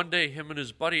 And one day, him and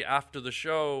his buddy, after the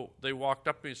show, they walked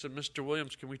up to me and said, Mr.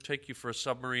 Williams, can we take you for a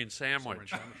submarine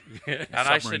sandwich? And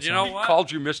I said, you know what? He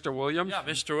called you Mr. Williams? Yeah,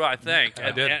 Mr. I think.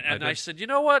 I did. And I said, you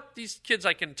know what? These kids,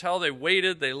 I can tell they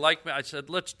waited. They like me. I said,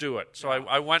 let's do it. So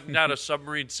I went and had a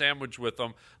submarine sandwich with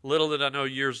them. Little did I know,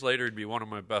 years later, he'd be one of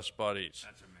my best buddies.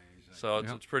 That's amazing. So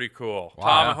it's pretty cool. Wow.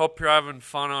 Tom, I hope you're having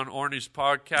fun on Orny's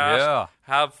podcast. Yeah.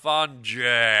 Have fun, Jerry.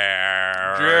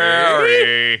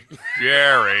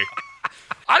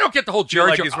 I don't get the whole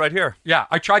Jerry joke. He's right here. Yeah,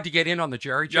 I tried to get in on the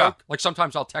Jerry joke. Yeah. Like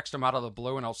sometimes I'll text him out of the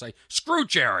blue and I'll say, screw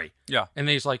Jerry. Yeah. And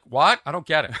then he's like, what? I don't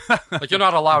get it. Like, you're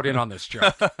not allowed in on this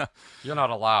joke. You're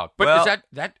not allowed. But is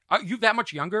that are you that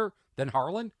much younger than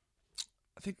Harlan?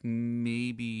 I think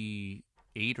maybe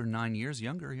 8 or 9 years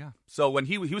younger, yeah. So when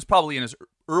he was probably in his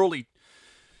early,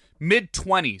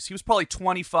 mid-20s. He was probably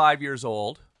 25 years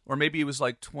old, or maybe he was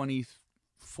like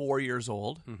 24 years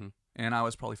old, and I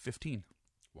was probably 15.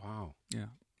 Wow. Yeah.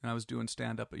 And I was doing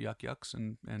stand-up at Yuck Yucks,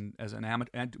 and as an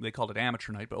amateur, and they called it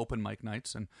amateur night, but open mic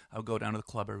nights, and I would go down to the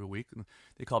club every week, and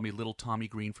they called me Little Tommy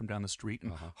Green from down the street,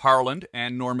 and Harland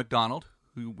and Norm Macdonald,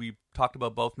 who we talked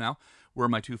about both now, were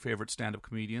my two favorite stand-up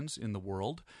comedians in the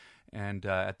world. And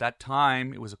at that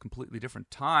time, it was a completely different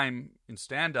time in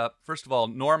stand-up. First of all,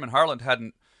 Norm and Harland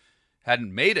hadn't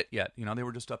made it yet. You know, they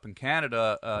were just up in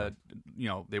Canada. You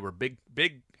know, they were big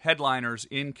headliners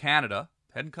in Canada.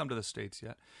 Hadn't come to the States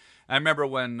yet. I remember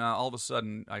when all of a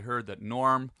sudden I heard that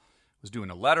Norm was doing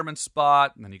a Letterman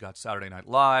spot, and then he got Saturday Night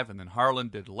Live, and then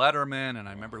Harland did Letterman, and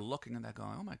I remember looking at that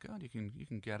going, oh my God, you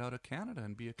can get out of Canada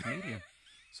and be a comedian.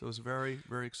 So it was very,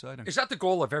 very exciting. Is that the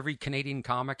goal of every Canadian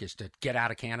comic, is to get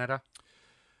out of Canada?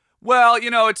 Well, you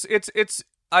know, it's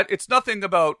nothing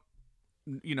about,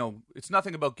 you know, it's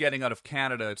nothing about getting out of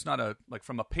Canada. It's not like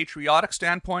from a patriotic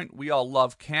standpoint, we all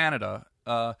love Canada.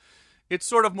 It's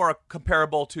sort of more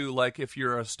comparable to like if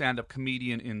you're a stand-up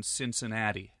comedian in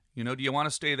Cincinnati. You know, do you want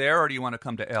to stay there or do you want to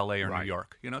come to L.A. or New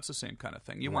York? You know, it's the same kind of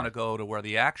thing. You want to go to where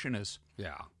the action is.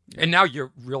 Yeah. And now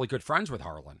you're really good friends with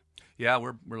Harlan. Yeah,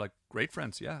 we're like great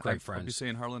friends. Yeah, great friends. I'll be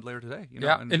seeing Harlan later today. You know?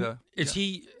 Yeah, and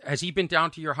has he been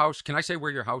down to your house? Can I say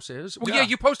where your house is? Well, yeah,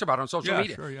 you post about it on social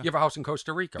media. Sure, yeah. You have a house in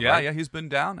Costa Rica. Yeah, right? Yeah, he's been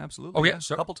down. Absolutely. Oh yeah,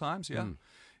 a couple times. Yeah,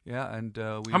 yeah. And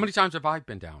how many times have I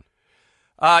been down?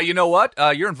 You know what?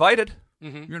 You're invited.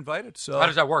 You're invited. So how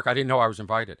does that work? I didn't know I was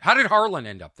invited. How did Harlan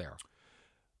end up there?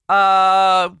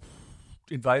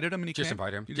 Invited him and he just came.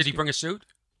 Invited him. Did he bring a suit?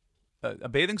 A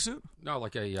bathing suit? No,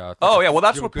 like a... oh, yeah. Well,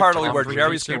 that's what partly where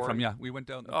Jerry's came from. Yeah, we went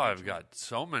down there. Oh, I've got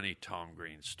so many Tom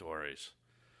Green stories.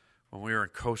 When we were in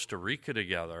Costa Rica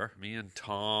together, me and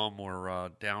Tom were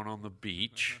down on the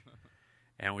beach,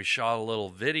 and we shot a little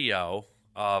video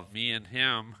of me and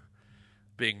him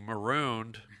being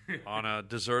marooned on a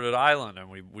deserted island, and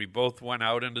we both went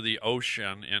out into the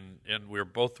ocean, and we were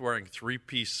both wearing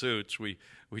 3-piece suits. We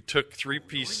took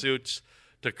 3-piece suits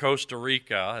to Costa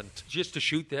Rica, and just to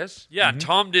shoot this. Yeah,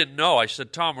 Tom didn't know. I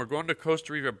said, Tom, we're going to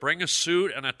Costa Rica. Bring a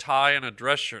suit and a tie and a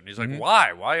dress shirt. And he's like,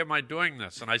 why? Why am I doing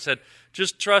this? And I said,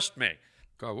 just trust me.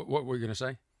 What were you going to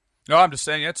say? No, I'm just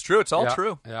saying it's true. It's all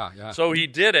true. Yeah. So he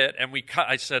did it, and we cut.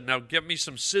 I said, now get me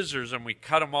some scissors, and we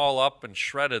cut them all up and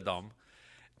shredded them.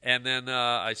 And then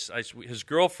his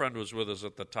girlfriend was with us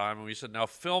at the time, and we said, now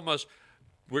film us.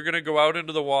 We're going to go out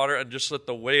into the water and just let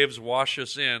the waves wash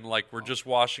us in like we're just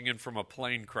washing in from a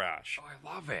plane crash. Oh,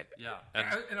 I love it. Yeah.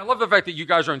 And I love the fact that you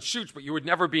guys are in suits, but you would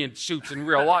never be in suits in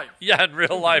real life. Yeah, in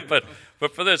real life. But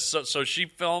for this, so she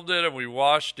filmed it, and we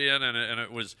washed in, and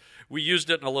it was... We used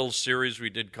it in a little series we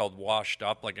did called Washed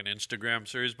Up, like an Instagram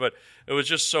series, but it was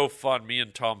just so fun, me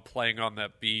and Tom playing on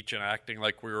that beach and acting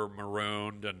like we were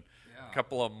marooned, and a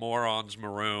couple of morons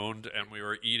marooned, and we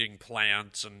were eating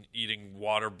plants and eating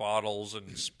water bottles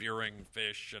and spearing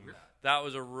fish, and that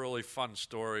was a really fun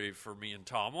story for me and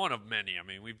Tom, one of many. I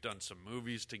mean, we've done some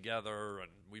movies together,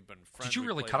 and we've been friends. Did you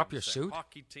really cut up your suit?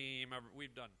 Hockey team,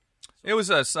 we've done... It was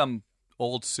some...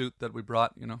 old suit that we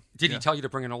brought, you know. Did he tell you to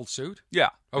bring an old suit? Yeah.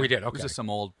 Oh, he did? Okay. It was just some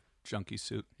old junky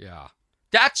suit. Yeah.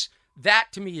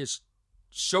 That to me is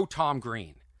so Tom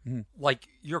Green. Like,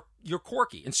 you're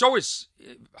quirky. And so is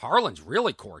Harlan's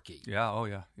really quirky. Yeah, oh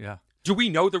yeah, yeah. Do we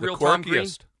know the real Tom Green?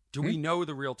 Do we Hmm? know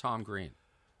the real Tom Green?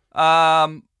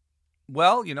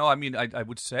 Well, you know, I mean, I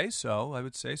would say so. I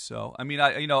would say so. I mean,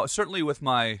 certainly with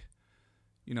my,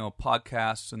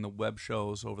 podcasts and the web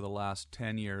shows over the last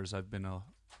 10 years, I've been a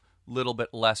little bit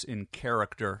less in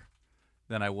character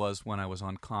than I was when I was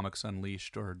on Comics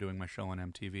Unleashed or doing my show on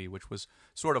MTV, which was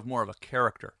sort of more of a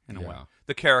character in a way.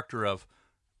 The character of,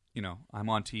 I'm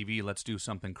on TV, let's do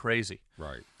something crazy.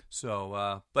 Right.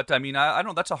 So, but I mean, I don't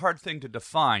know, that's a hard thing to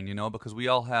define, because we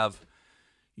all have,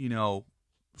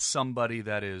 somebody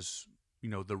that is,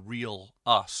 the real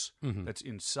us that's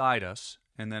inside us.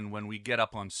 And then when we get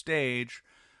up on stage,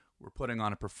 we're putting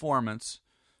on a performance.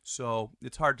 So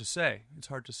it's hard to say. It's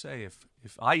hard to say if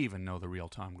I even know the real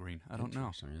Tom Green. I don't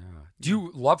know. Yeah. Do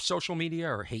you love social media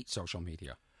or hate social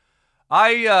media?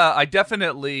 I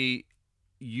definitely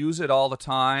use it all the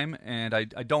time, and I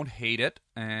don't hate it,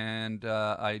 and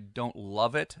I don't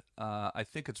love it. I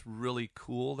think it's really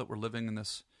cool that we're living in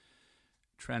this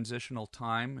transitional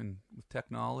time and with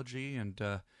technology, and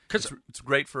it's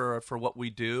great for what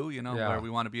we do. Where we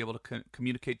want to be able to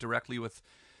communicate directly with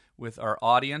our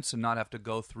audience and not have to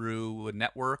go through a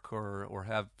network or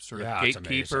have sort of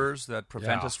gatekeepers that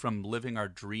prevent us from living our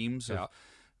dreams of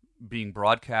being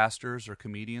broadcasters or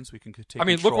comedians. We can take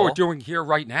control. Look what we're doing here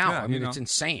right now. It's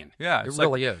insane. Yeah, it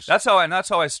really is. That's how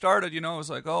I started. It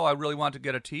was like, I really want to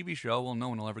get a TV show. Well, no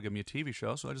one will ever give me a TV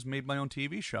show, so I just made my own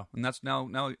TV show, and that's now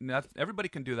everybody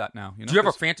can do that now. Do you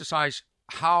ever fantasize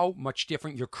how much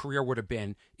different your career would have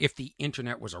been if the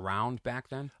internet was around back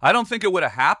then? I don't think it would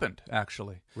have happened,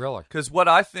 actually. Really? Because what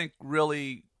I think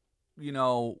really,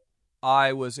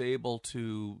 I was able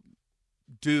to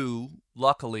do,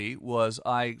 luckily, was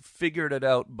I figured it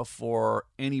out before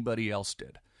anybody else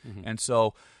did. And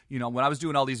so, when I was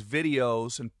doing all these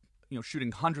videos and,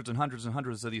 shooting hundreds and hundreds and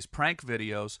hundreds of these prank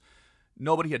videos,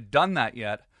 nobody had done that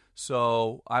yet.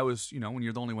 So I was, when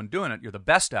you're the only one doing it, you're the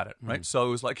best at it, right? So it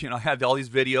was like, I had all these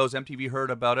videos, MTV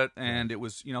heard about it, and it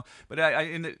was, but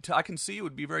I can see it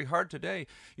would be very hard today.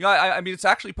 I mean, it's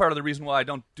actually part of the reason why I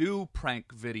don't do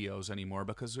prank videos anymore,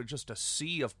 because there's just a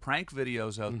sea of prank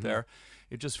videos out there.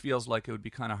 It just feels like it would be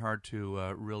kind of hard to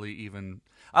really even...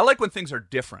 I like when things are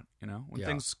different, when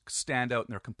things stand out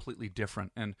and they're completely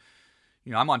different. And,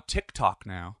 I'm on TikTok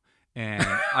now. And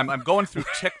I'm going through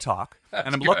TikTok,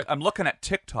 and I'm looking at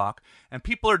TikTok, and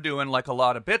people are doing like a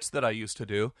lot of bits that I used to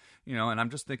do, and I'm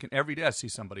just thinking every day I see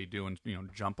somebody doing,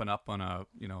 jumping up on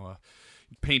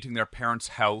painting their parents'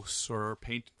 house or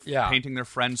painting their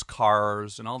friends'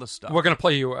 cars and all this stuff. We're going to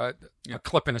play you a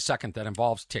clip in a second that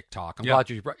involves TikTok. I'm glad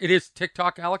you brought it. Is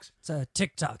TikTok, Alex? It's a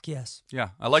TikTok, yes. Yeah,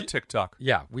 I like TikTok.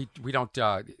 Yeah, we don't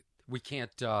we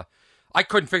can't. I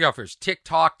couldn't figure out if it was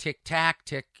TikTok, Tic-Tac,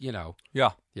 Yeah.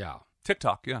 Yeah.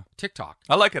 TikTok, yeah. TikTok.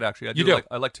 I like it, actually. You do?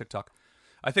 I like TikTok.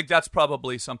 I think that's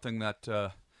probably something that,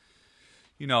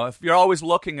 if you're always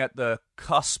looking at the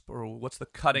cusp or what's the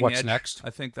cutting edge. What's next?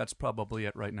 I think that's probably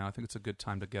it right now. I think it's a good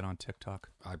time to get on TikTok.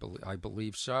 I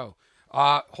believe so.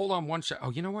 Hold on one second.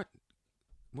 Oh, you know what?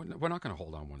 We're not going to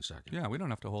hold on 1 second. Yeah, we don't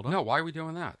have to hold on. No, why are we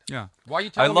doing that? Yeah. Why are you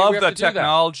telling me we have to do that? I love the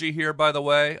technology here, by the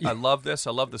way. I love this.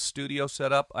 I love the studio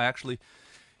setup. I actually,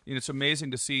 it's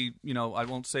amazing to see. I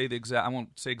won't say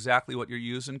exactly what you're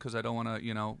using because I don't want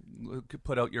to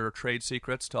put out your trade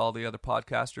secrets to all the other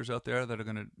podcasters out there that are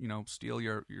going to steal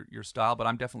your style. But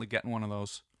I'm definitely getting one of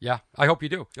those. Yeah, I hope you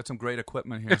do. Got some great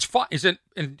equipment here. It's fun, isn't?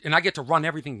 And I get to run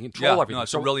everything, control everything. No,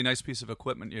 it's a really nice piece of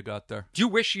equipment you got there. Do you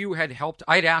wish you had helped?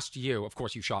 I'd asked you. Of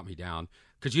course, you shot me down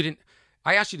because you didn't.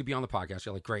 I asked you to be on the podcast.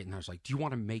 You're like, great, and I was like, do you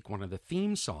want to make one of the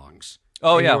theme songs?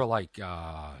 Oh, and yeah. You were like,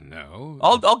 no.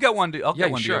 I'll get one. I'll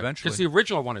get one to you eventually. Because the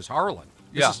original one is Harlan.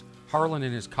 This is Harlan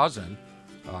and his cousin,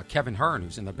 Kevin Hearn,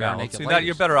 who's in the Bare Naked Ladies.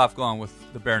 You're better off going with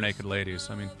the Bare Naked Ladies.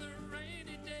 I mean,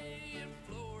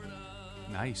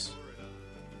 nice.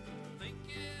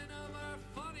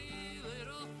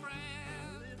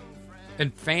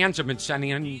 And fans have been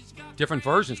sending in different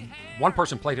versions. One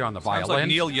person played it on the violin. Sounds like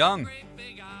Neil Young.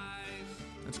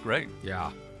 That's great.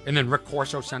 Yeah. And then Rick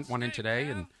Corso sent one in today,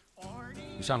 and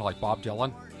he sounded like Bob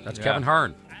Dylan. That's Kevin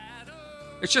Hearn.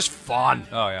 It's just fun.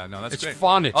 Oh, yeah. No, that's great. It's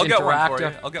fun. It's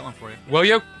interactive. I'll get one for you. Will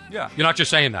you? Yeah. You're not just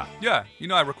saying that. Yeah.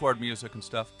 I record music and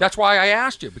stuff. That's why I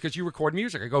asked you, because you record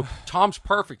music. I go, Tom's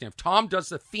perfect. And if Tom does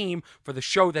the theme for the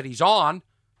show that he's on,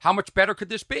 how much better could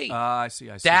this be? I see.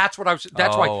 That's what I was.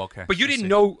 That's why. Okay. But you didn't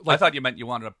know. I thought you meant you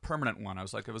wanted a permanent one. I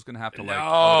was like, I was going to have to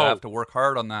I would have to work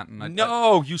hard on that. And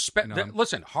you spent.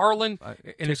 Listen, Harlan and his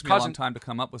cousin. It took me a long time to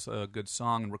come up with a good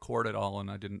song and record it all, and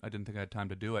I didn't think I had time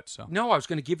to do it. So no, I was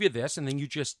going to give you this, and then you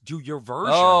just do your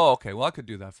version. Oh, okay. Well, I could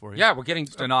do that for you. Yeah, we're getting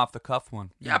just an off the cuff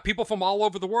one. Yeah, people from all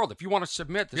over the world. If you want to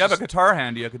submit, you have a guitar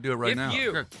handy. I could do it right now.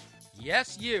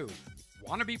 Yes, you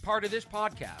want to be part of this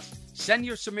podcast, send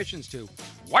your submissions to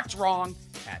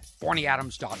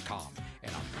what'swrong@ornyadams.com,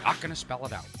 and I'm not going to spell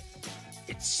it out.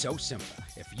 It's so simple.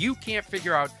 If you can't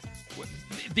figure out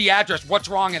the address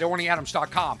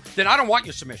what'swrong@ornyadams.com, then I don't want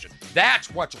your submission.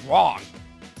 That's what's wrong.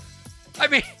 I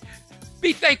mean,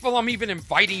 be thankful I'm even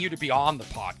inviting you to be on the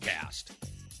podcast.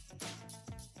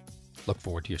 Look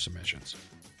forward to your submissions.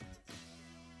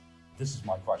 This is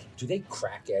my question. Do they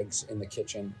crack eggs in the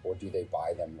kitchen, or do they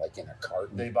buy them like in a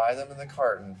carton? They buy them in the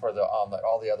carton for the omelet.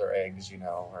 All the other eggs,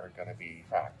 are going to be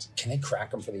cracked. Can they crack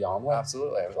them for the omelet?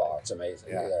 Absolutely. Oh, it's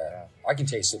amazing. Yeah. I can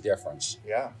taste the difference.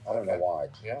 Yeah. I don't know why.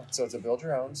 Yeah. So it's a build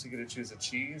your own. So you get to choose a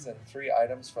cheese and 3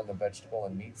 items from the vegetable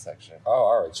and meat section. Oh,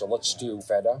 all right. So let's do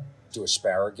feta, do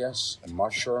asparagus, and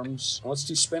mushrooms, and let's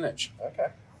do spinach. Okay.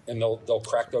 And they'll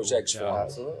crack those eggs for me.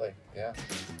 Absolutely. Yeah.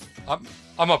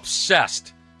 I'm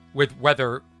obsessed with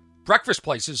whether breakfast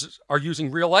places are using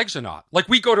real eggs or not. Like,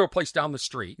 we go to a place down the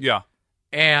street. Yeah.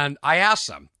 And I ask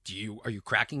them, are you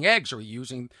cracking eggs, or are you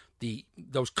using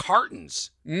those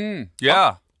cartons?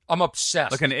 Yeah. I'm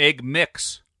obsessed. Like an egg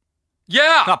mix.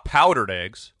 Yeah. Not powdered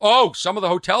eggs. Oh, some of the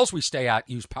hotels we stay at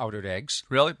use powdered eggs.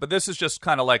 Really? But this is just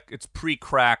kind of like it's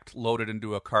pre-cracked, loaded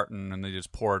into a carton, and they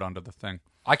just pour it onto the thing.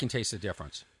 I can taste the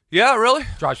difference. Yeah, really?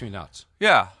 Drives me nuts.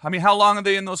 Yeah. I mean, how long are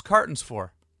they in those cartons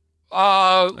for?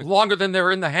 Longer than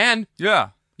they're in the hen. Yeah.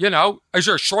 Is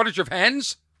there a shortage of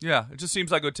hens? Yeah. It just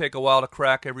seems like it would take a while to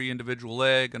crack every individual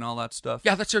egg and all that stuff.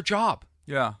 Yeah, that's their job.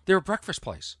 Yeah. They're a breakfast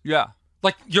place. Yeah.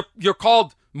 Like, you're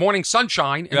called Morning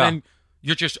Sunshine, and then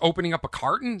you're just opening up a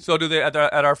carton? So do they, at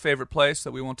our favorite place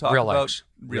that we won't talk about? Eggs.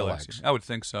 Real eggs. I would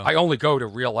think so. I only go to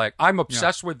real egg. I'm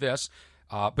obsessed with this,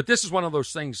 but this is one of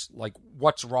those things, like,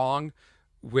 what's wrong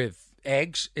with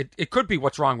eggs? It could be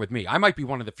what's wrong with me. I might be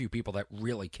one of the few people that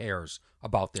really cares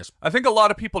about this. I think a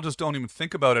lot of people just don't even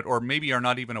think about it, or maybe are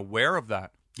not even aware of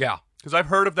that. Yeah. Because I've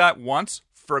heard of that once,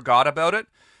 forgot about it,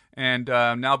 and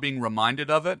now being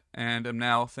reminded of it, and I'm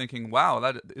now thinking,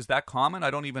 wow, is that common? I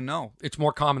don't even know. It's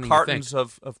more common than you think. Cartons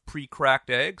of pre-cracked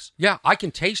eggs? Yeah, I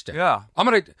can taste it. Yeah.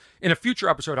 In a future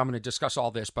episode, I'm going to discuss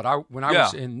all this, but when I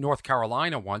was in North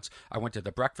Carolina once, I went to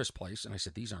the breakfast place, and I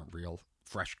said, these aren't real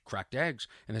fresh cracked eggs.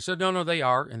 And they said, no, they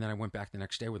are. And then I went back the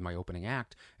next day with my opening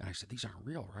act, and I said, these aren't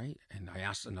real, right? And I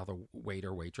asked another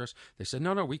waitress. They said,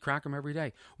 no, we crack them every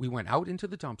day. We went out into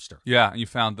the dumpster. Yeah, and you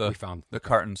found the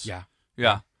cartons. Yeah.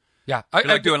 You're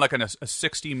like doing like a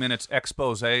 60 minutes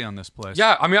expose on this place.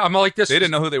 Yeah, I mean, I'm like this. They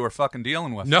didn't know who they were fucking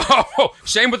dealing with. No,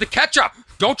 same with the ketchup.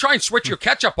 Don't try and switch your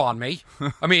ketchup on me.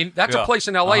 I mean, that's a place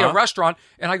in L.A., a restaurant,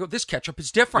 and I go, this ketchup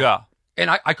is different. Yeah. And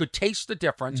I could taste the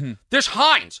difference. Mm-hmm. There's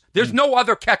Heinz. There's no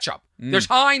other ketchup. There's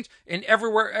Heinz and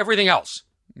everything else.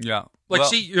 Yeah. Like,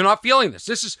 see, you're not feeling this.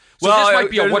 This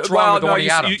might be a what's wrong with Orny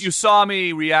Adams. You saw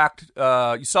me react.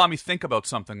 You saw me think about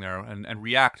something there and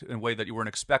react in a way that you weren't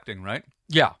expecting, right?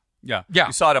 Yeah. Yeah.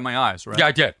 You saw it in my eyes, right? Yeah,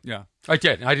 I did. Yeah. I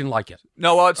did, and I didn't like it.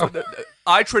 No, well,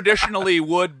 I traditionally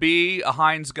would be a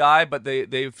Heinz guy, but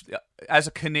they've, as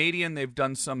a Canadian, they've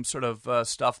done some sort of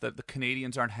stuff that the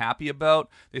Canadians aren't happy about.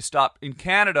 They stopped in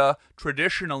Canada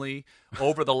traditionally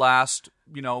over the last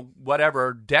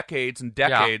whatever, decades and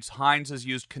decades, Heinz has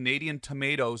used Canadian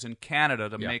tomatoes in Canada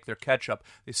to make their ketchup.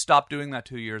 They stopped doing that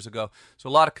 2 years ago. So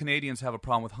a lot of Canadians have a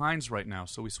problem with Heinz right now.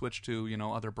 So we switched to,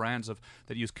 other brands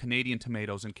that use Canadian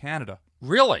tomatoes in Canada.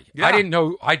 Really? Yeah.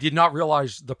 I did not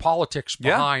realize the politics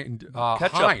behind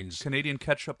ketchup, Heinz. Canadian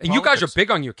ketchup And you guys are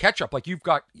big on your ketchup. Like, you've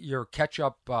got your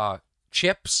ketchup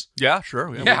chips. Yeah,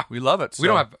 sure. Yeah. We love it. So we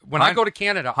don't have... When I go to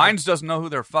Canada... Heinz doesn't know who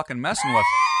they're fucking messing with.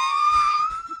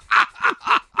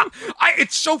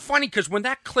 It's so funny because when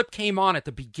that clip came on at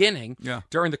the beginning,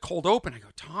 during the cold open, I go,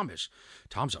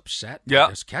 Tom's upset by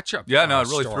this ketchup. Yeah, no, it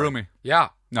really story. threw me. Yeah.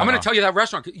 I'm going to tell you that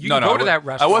restaurant. You can go to that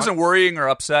restaurant. I wasn't worrying or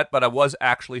upset, but I was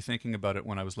actually thinking about it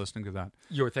when I was listening to that.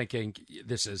 You were thinking,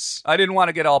 this is... I didn't want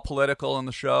to get all political in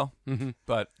the show,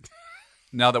 but...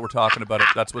 Now that we're talking about it,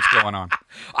 that's what's going on.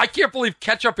 I can't believe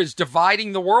ketchup is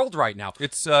dividing the world right now.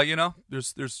 It's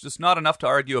there's just not enough to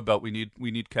argue about. We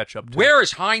need ketchup too. Where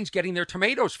is Heinz getting their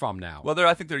tomatoes from now? Well,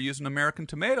 I think they're using American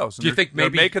tomatoes. Do you think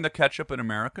maybe they're making the ketchup in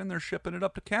America and they're shipping it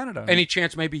up to Canada? Any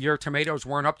chance maybe your tomatoes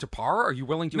weren't up to par? Are you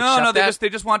willing to accept that? No, they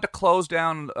just want to close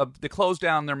down. They closed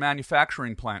down their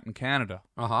manufacturing plant in Canada.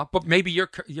 But maybe your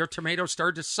tomatoes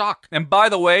started to suck. And by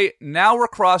the way, now we're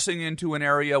crossing into an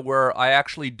area where I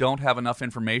actually don't have enough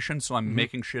information, so I'm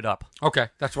making shit up. Okay,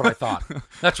 that's what I thought.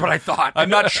 I'm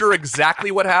not sure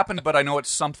exactly what happened, but I know it's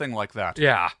something like that.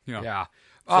 Yeah.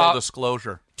 Full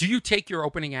disclosure. Do you take your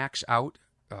opening acts out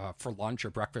for lunch or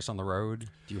breakfast on the road?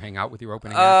 Do you hang out with your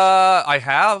opening acts? I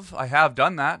have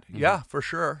done that. Yeah, for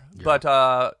sure. Yeah. But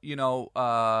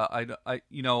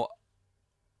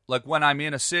like when I'm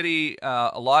in a city,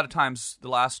 a lot of times the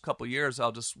last couple of years,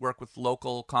 I'll just work with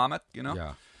local comic,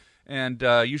 Yeah. And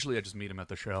usually I just meet them at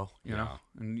the show, you know.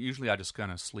 And usually I just kind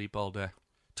of sleep all day.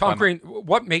 Tom Green,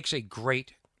 what makes a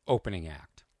great opening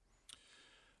act?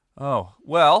 Oh,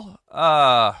 well,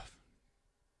 I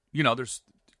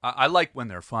like when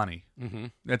they're funny. Mm-hmm.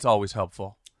 That's always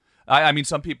helpful. I mean,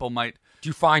 some people might... Do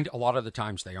you find a lot of the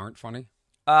times they aren't funny?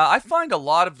 I find a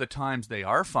lot of the times they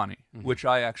are funny, which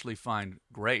I actually find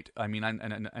great. I mean,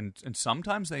 and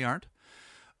sometimes they aren't.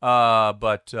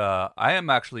 But I am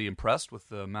actually impressed with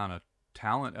the amount of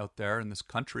talent out there in this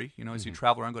country. You know, as you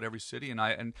travel around, go to every city,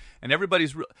 and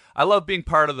everybody's. I love being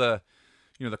part of the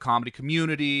comedy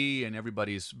community, and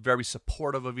everybody's very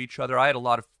supportive of each other. I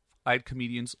had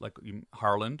comedians like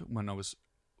Harland when I was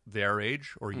their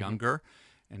age or younger,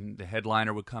 and the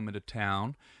headliner would come into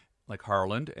town, like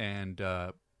Harland, and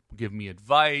give me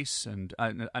advice, and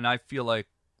I feel like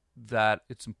that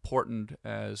it's important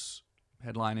as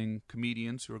headlining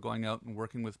comedians who are going out and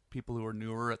working with people who are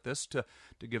newer at this to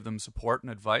give them support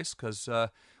and advice, because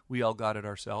we all got it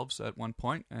ourselves at one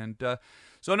point. And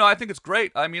so no, I think it's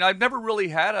great. I mean, I've never really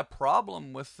had a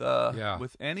problem with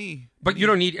any. But you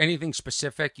don't need anything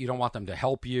specific. You don't want them to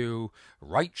help you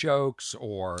write jokes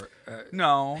or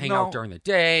hang out during the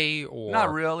day, or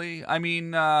not really. I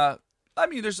mean,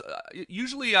 there's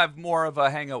usually I've more of a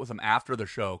hang out with them after the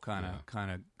show kind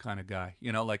of guy.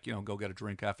 Go get a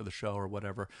drink after the show or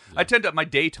whatever. Yeah. My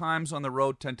daytimes on the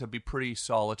road tend to be pretty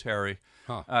solitary.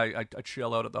 Huh. I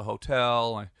chill out at the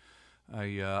hotel. Do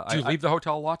you leave the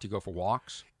hotel a lot? Do you go for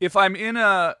walks? If I'm in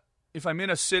a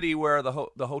city where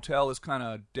the hotel is kind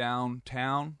of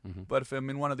downtown, but if I'm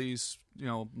in one of these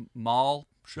mall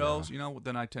shows,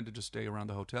 then I tend to just stay around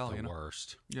the hotel. The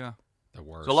worst. Yeah. The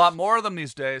worst. There's a lot more of them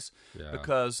these days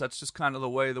because that's just kind of the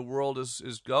way the world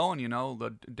is going.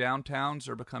 The downtowns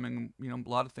are becoming, a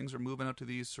lot of things are moving out to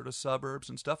these sort of suburbs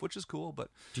and stuff, which is cool. But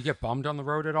do you get bummed on the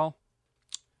road at all?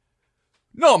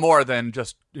 No, more than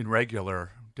just in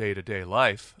regular day-to-day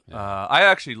life. Yeah. I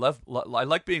actually I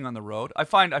like being on the road. I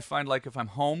find like if I'm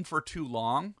home for too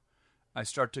long, I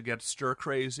start to get stir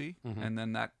crazy, and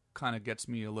then that kind of gets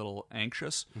me a little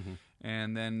anxious.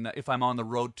 And then if I'm on the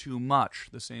road too much,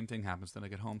 the same thing happens. Then I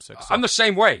get homesick. So, I'm the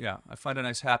same way. Yeah, I find a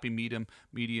nice happy medium.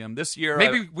 This year,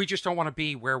 maybe we just don't want to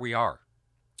be where we are.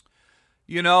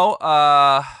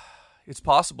 It's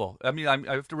possible. I mean,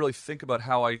 I have to really think about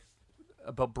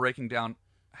about breaking down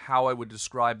how I would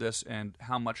describe this and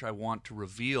how much I want to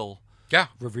reveal. Yeah,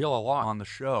 reveal a lot on the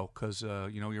show, because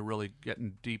you're really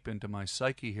getting deep into my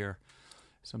psyche here.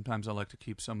 Sometimes I like to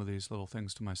keep some of these little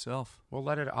things to myself. I'll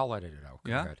edit it out.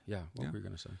 Go ahead. Yeah. What were you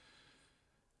going to say?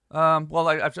 Well,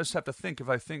 I just have to think.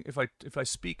 If I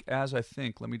speak as I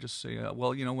think, let me just say.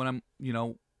 When I'm,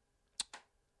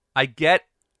 I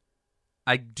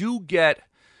do get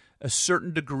a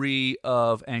certain degree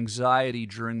of anxiety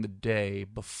during the day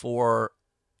before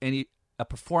a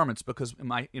performance, because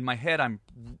in my head I'm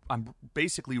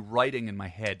basically writing in my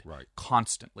head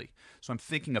constantly. So I'm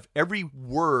thinking of every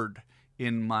word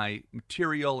in my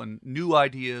material and new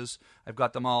ideas. I've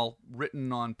got them all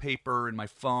written on paper, in my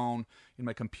phone, in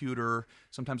my computer.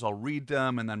 Sometimes I'll read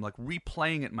them and then like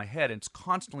replaying it in my head. And it's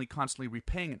constantly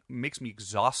replaying it. It makes me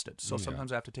exhausted. So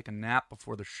sometimes I have to take a nap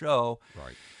before the show.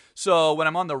 Right. So when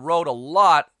I'm on the road a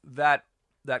lot, that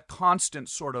constant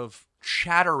sort of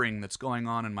chattering that's going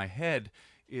on in my head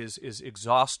is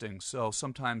exhausting. So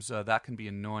sometimes that can be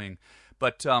annoying.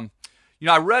 But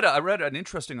I read an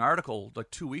interesting article like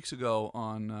 2 weeks ago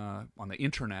on the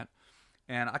internet,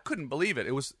 and I couldn't believe it.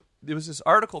 It was this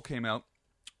article came out.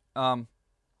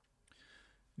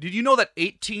 Did you know that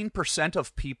 18%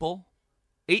 of people,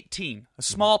 a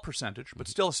small percentage, but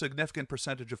still a significant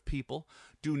percentage of people,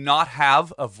 do not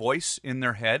have a voice in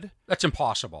their head? That's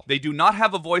impossible. They do not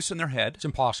have a voice in their head. It's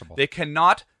impossible. They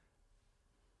cannot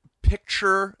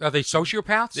picture... Are they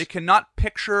sociopaths? They cannot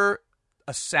picture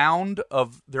a sound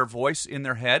of their voice in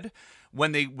their head.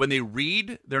 When they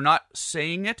read, they're not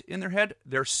saying it in their head.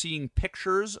 They're seeing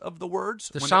pictures of the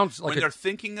words. When they're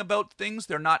thinking about things,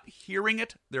 they're not hearing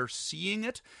it. They're seeing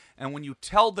it. And when you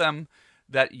tell them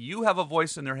that you have a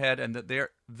voice in their head and that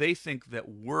they think that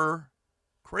we're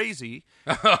crazy,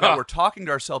 that we're talking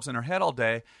to ourselves in our head all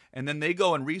day, and then they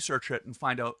go and research it and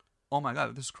find out, oh my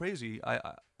God, this is crazy.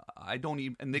 I don't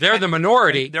even... And they're the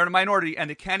minority. They're the minority, and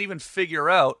they can't even figure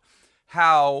out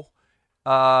how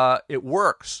it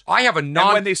works. I have And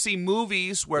when they see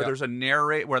movies where there's a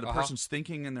where the person's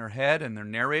thinking in their head and they're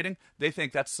narrating, they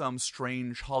think that's some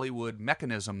strange Hollywood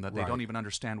mechanism that they don't even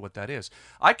understand what that is.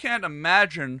 I can't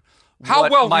imagine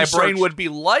what my brain would be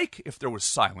like if there was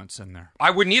silence in there.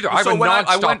 I wouldn't either. I have a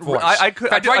non-stop voice.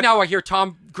 Right now I hear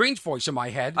Tom Green's voice in my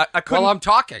head while I'm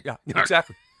talking. Yeah,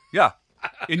 exactly. Yeah.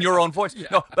 In your own voice.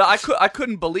 No, but I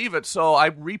couldn't believe it, so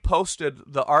I reposted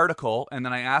the article, and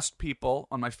then I asked people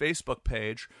on my Facebook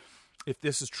page if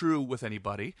this is true with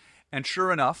anybody, and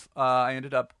sure enough, I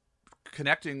ended up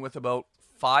connecting with about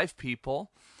 5 people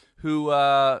who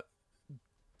were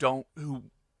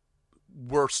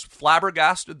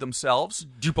flabbergasted themselves.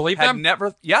 Do you believe them?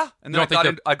 Yeah, and then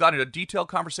I got in a detailed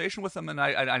conversation with them, and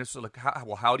I just like,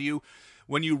 how do you,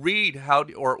 when you read,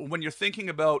 or when you're thinking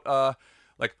about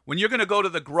like when you're going to go to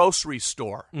the grocery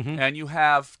store and you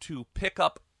have to pick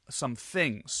up some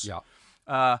things,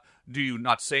 do you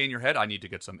not say in your head, I need to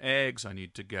get some eggs, I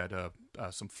need to get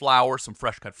some flowers, some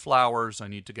fresh cut flowers, I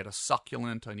need to get a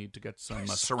succulent, I need to get some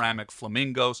ceramic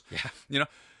flamingos, And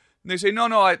they say,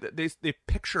 no, they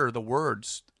picture the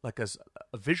words like as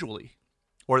visually,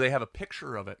 or they have a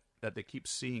picture of it that they keep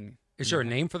seeing. Is there a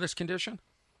name for this condition?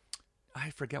 I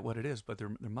forget what it is, but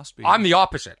there must be. I'm the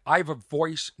opposite. I have a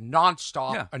voice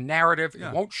nonstop, a narrative.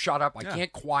 It won't shut up. I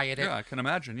can't quiet it. Yeah, I can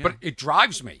imagine. Yeah. But it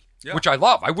drives me, which I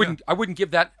love. I wouldn't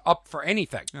give that up for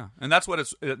anything. Yeah, and that's what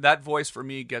that voice for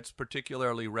me gets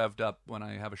particularly revved up when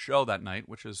I have a show that night,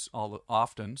 which is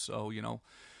often. So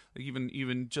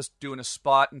even just doing a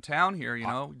spot in town here,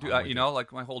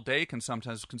 like my whole day can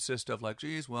sometimes consist of like,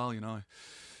 geez, well,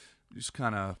 just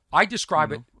kind of... I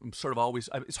describe it... I'm sort of always...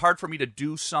 It's hard for me to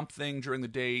do something during the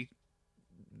day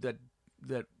that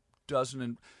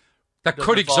doesn't... That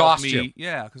could exhaust you.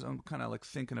 Yeah, because I'm kind of like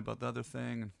thinking about the other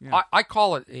thing. And, I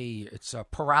call it it's a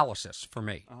paralysis for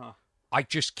me. I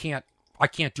just can't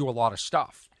do a lot of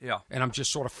stuff. Yeah. And I'm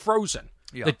just sort of frozen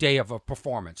the day of a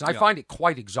performance. And I find it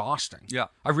quite exhausting. Yeah.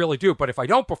 I really do. But if I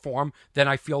don't perform, then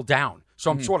I feel down. So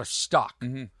I'm sort of stuck.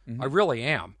 I really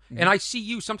am. And I see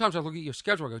you, sometimes I look at your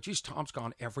schedule and I go, geez, Tom's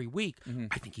gone every week.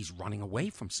 I think he's running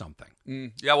away from something.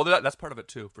 Yeah, well, that's part of it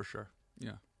too, for sure.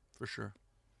 Yeah, for sure.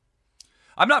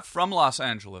 I'm not from Los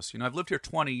Angeles. I've lived here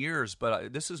 20 years,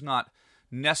 but this is not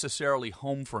necessarily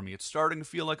home for me. It's starting to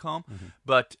feel like home.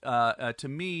 But to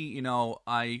me,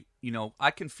 I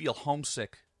can feel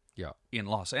homesick in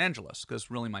Los Angeles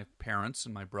because really my parents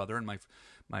and my brother and my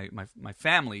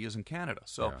family is in Canada.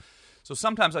 So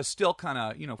sometimes I still kind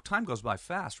of, time goes by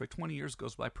fast, right? 20 years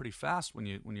goes by pretty fast when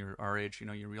you're our age.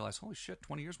 You realize, holy shit,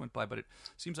 20 years went by, but it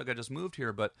seems like I just moved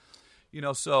here. But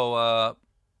I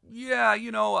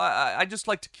just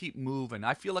like to keep moving.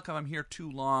 I feel like if I'm here too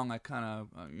long, I kind of,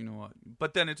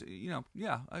 but then it's,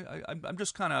 I'm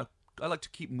just kind of, I like to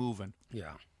keep moving.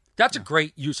 Yeah. That's a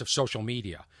great use of social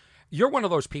media. You're one of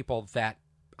those people that,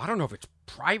 I don't know if it's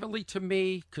privately to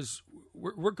me, because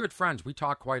we're good friends. We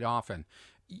talk quite often.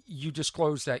 You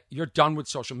disclose that you're done with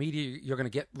social media. You're going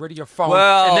to get rid of your phone.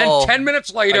 Well, and then 10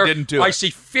 minutes later, I see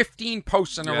 15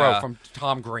 posts in a row from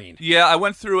Tom Green. Yeah, I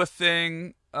went through a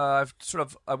thing. I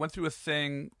went through a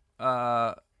thing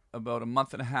about a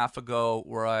month and a half ago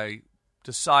where I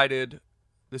decided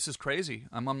this is crazy.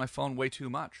 I'm on my phone way too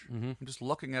much. I'm just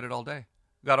looking at it all day.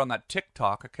 Got on that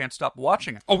TikTok. I can't stop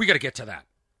watching it. Oh, we got to get to that.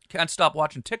 Can't stop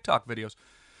watching TikTok videos.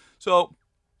 So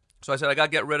I said, I got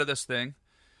to get rid of this thing.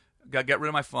 Got to get rid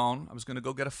of my phone. I was going to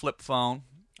go get a flip phone.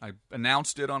 I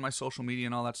announced it on my social media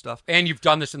and all that stuff. And you've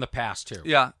done this in the past, too.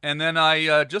 Yeah. And then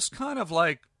I just kind of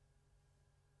like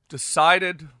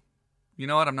decided, you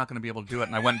know what, I'm not going to be able to do it.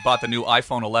 And I went and bought the new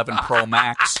iPhone 11 Pro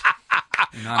Max.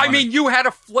 You had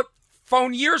a flip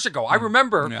phone years ago. I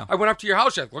remember I went up to your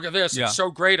house. Like, look at this. It's so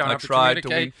great. I don't have to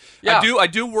communicate. I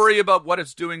do worry about what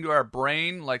it's doing to our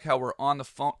brain, like how we're on the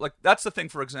phone. Like that's the thing,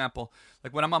 for example,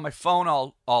 like when I'm on my phone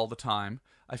all the time,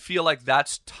 I feel like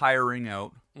that's tiring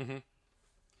out.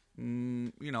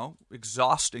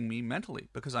 Exhausting me mentally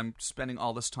because I'm spending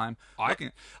all this time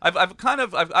looking. I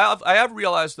have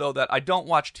realized though that I don't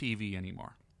watch TV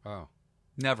anymore. Oh,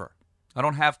 never. I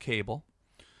don't have cable.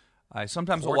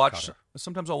 Sometimes I'll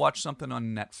watch something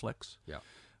on Netflix. Yeah,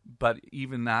 but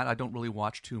even that I don't really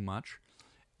watch too much.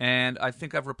 And I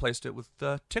think I've replaced it with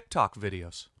TikTok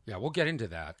videos. Yeah, we'll get into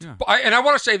that. Yeah. But I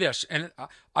want to say this, and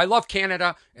I love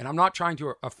Canada, and I'm not trying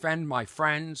to offend my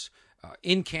friends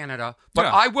in Canada, but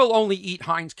I will only eat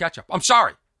Heinz ketchup. I'm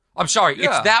sorry. Yeah.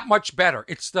 It's that much better.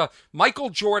 It's the Michael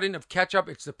Jordan of ketchup.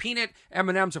 It's the peanut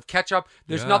M&Ms of ketchup.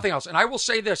 There's nothing else. And I will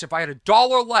say this, if I had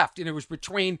 $1 left and it was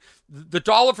between the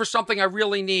 $1 for something I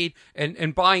really need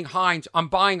and buying Heinz, I'm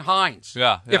buying Heinz.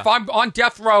 Yeah. If I'm on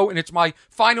death row and it's my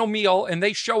final meal and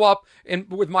they show up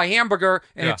with my hamburger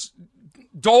and it's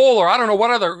Dole or I don't know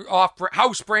what other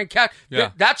house brand ketchup,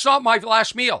 that's not my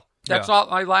last meal. That's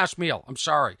not my last meal. I'm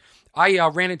sorry. I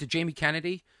ran into Jamie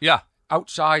Kennedy. Yeah.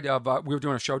 Outside of, we were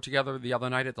doing a show together the other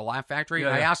night at the Laugh Factory,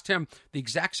 and I asked him the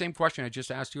exact same question I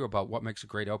just asked you about what makes a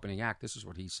great opening act. This is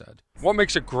what he said. What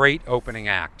makes a great opening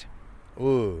act?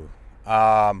 Ooh,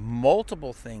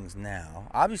 multiple things now.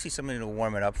 Obviously, somebody to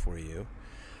warm it up for you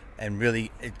and really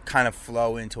it kind of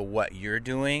flow into what you're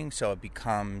doing, so it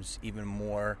becomes even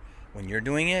more when you're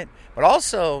doing it. But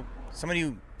also, somebody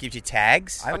who gives you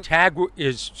tags. A tag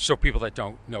is, so people that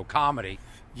don't know comedy,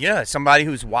 yeah, somebody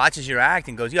who watches your act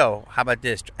and goes, yo, how about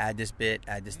this? Add this bit,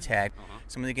 add this tag.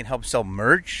 Someone that can help sell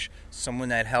merch, someone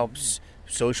that helps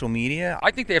social media.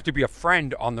 I think they have to be a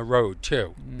friend on the road,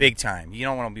 too. Big time. You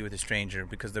don't want to be with a stranger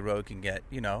because the road can get,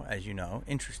 as you know,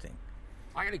 interesting.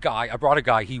 I brought a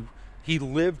guy, he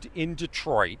lived in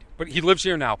Detroit, but he lives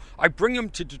here now. I bring him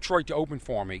to Detroit to open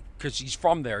for me because he's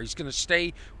from there. He's going to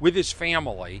stay with his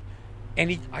family.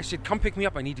 And I said, come pick me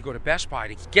up. I need to go to Best Buy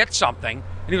to get something.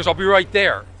 And he goes, I'll be right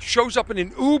there. Shows up in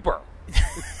an Uber.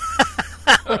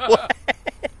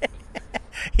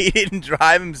 He didn't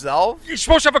drive himself? You're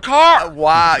supposed to have a car.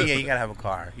 Wow. Yeah, you got to have a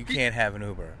car. You can't have an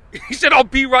Uber. He said, I'll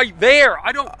be right there.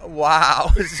 I don't.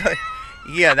 Wow.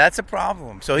 Yeah, that's a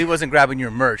problem. So he wasn't grabbing your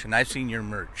merch, and I've seen your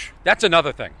merch. That's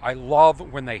another thing. I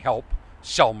love when they help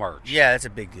sell merch. Yeah, that's a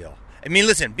big deal. I mean,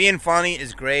 listen, being funny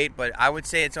is great, but I would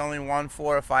say it's only 1,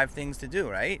 4, or 5 things to do,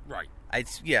 right? Right.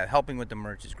 Helping with the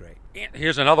merch is great. And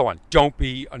here's another one. Don't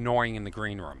be annoying in the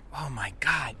green room. Oh, my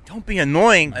God. Don't be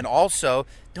annoying. And also,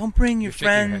 don't bring your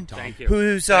friend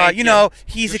who's,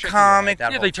 he's a comic.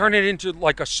 Yeah, they turn it into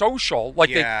like a social.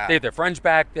 Like they have their friends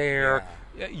back there.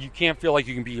 Yeah. You can't feel like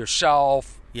you can be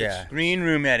yourself. Yeah. Green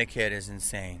room etiquette is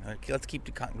insane. Let's keep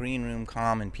the green room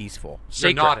calm and peaceful.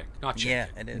 You're nodding, not shaking. Yeah,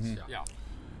 it is. Mm-hmm. Yeah.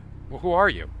 Well, who are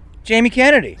you? Jamie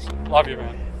Kennedy. Love you,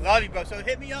 man. Love you, bro. So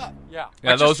hit me up. Yeah.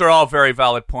 Yeah, those are all very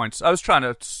valid points. I was trying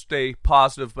to stay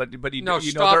positive, but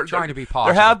stop trying to be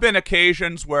positive. There have been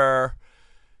occasions where,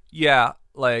 they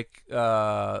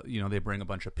bring a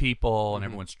bunch of people and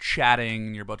everyone's chatting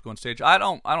and you're about to go on stage. I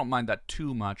don't mind that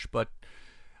too much, but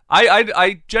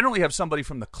I generally have somebody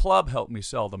from the club help me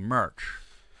sell the merch.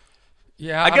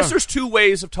 Yeah, I guess there's 2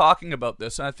 ways of talking about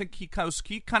this, and I think he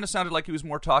kind of sounded like he was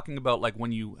more talking about like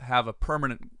when you have a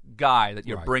permanent guy that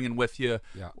you're bringing with you,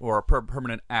 or a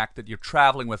permanent act that you're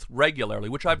traveling with regularly,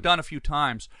 which I've done a few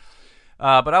times.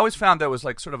 But I always found that was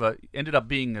like ended up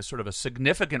being a sort of a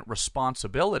significant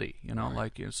responsibility.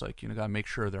 Like it's like got to make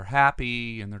sure they're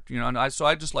happy and they're and so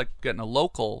I just like getting a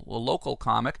local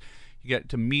comic. You get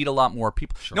to meet a lot more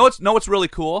people. Sure. It's really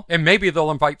cool. And maybe they'll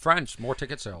invite friends, more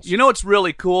ticket sales. It's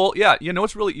really cool. Yeah,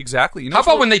 it's really, exactly. How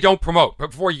about when they don't promote?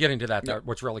 But before you get into that,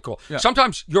 what's really cool. Yeah.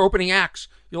 Sometimes you're opening acts,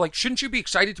 you're like, shouldn't you be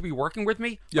excited to be working with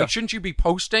me? Yeah. Like, shouldn't you be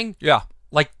posting? Yeah.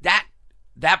 Like that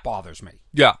bothers me.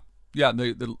 Yeah. Yeah,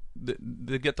 they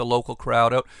get the local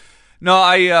crowd out. No,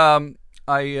 man,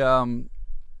 I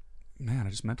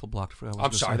just mental blocked.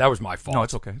 I'm sorry, that was my fault. No,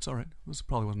 it's okay. It's all right. This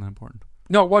probably wasn't that important.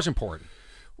 No, it was important.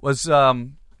 Was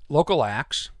local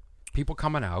acts, people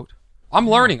coming out. I'm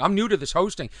learning. I'm new to this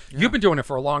hosting. Yeah. You've been doing it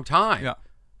for a long time. Yeah.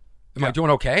 Am I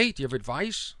doing okay? Do you have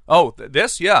advice? Oh,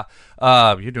 this? Yeah.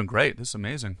 You're doing great. This is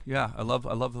amazing. Yeah, I love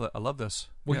this.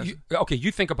 Well, Yes.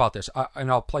 you think about this,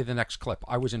 and I'll play the next clip.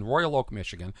 I was in Royal Oak,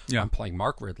 Michigan. Yeah. I'm playing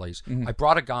Mark Ridley's. Mhm. I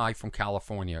brought a guy from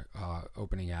California,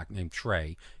 opening act named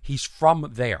Trey. He's from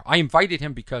there. I invited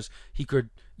him because he could,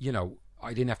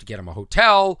 I didn't have to get him a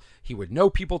hotel. He would know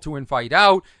people to invite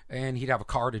out, and he'd have a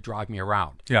car to drive me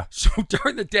around. Yeah. So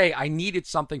during the day, I needed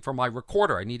something for my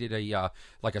recorder. I needed a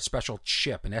special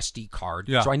chip, an SD card.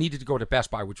 Yeah. So I needed to go to Best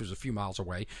Buy, which was a few miles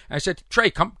away. And I said, Trey,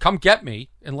 come get me,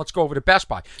 and let's go over to Best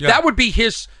Buy. Yeah. That would be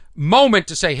his moment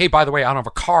to say, hey, by the way, I don't have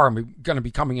a car. I'm going to be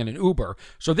coming in an Uber.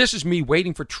 So this is me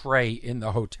waiting for Trey in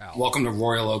the hotel. Welcome to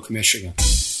Royal Oak, Michigan.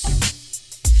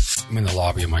 I'm in the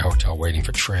lobby of my hotel waiting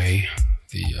for Trey,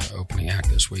 the opening act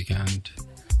this weekend,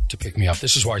 to pick me up.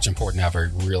 This is why it's important to have a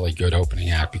really good opening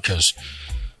act, because,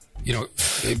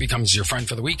 it becomes your friend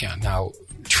for the weekend. Now,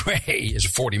 Trey is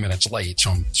 40 minutes late,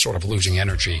 so I'm sort of losing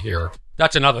energy here.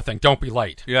 That's another thing. Don't be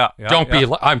late. Yeah. Don't be.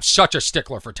 I'm such a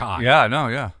stickler for time. Yeah, no,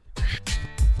 yeah.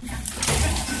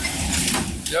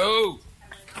 Yo,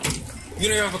 you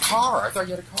don't have a car. I thought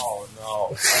you had a car.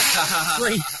 No.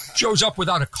 Trey shows up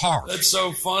without a car. That's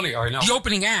so funny. All right, now. The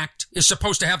opening act is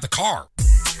supposed to have the car.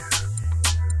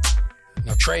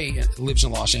 Now, Trey lives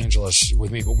in Los Angeles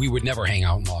with me, but we would never hang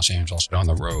out in Los Angeles. But on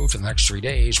the road for the next 3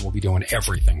 days, we'll be doing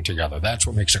everything together. That's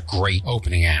what makes a great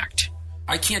opening act.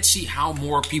 I can't see how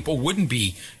more people wouldn't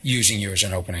be using you as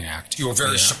an opening act. You were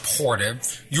very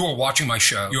supportive. You were watching my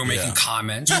show. You were making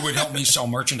comments. You would help me sell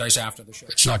merchandise after the show.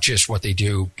 It's not just what they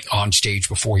do on stage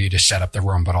before you to set up the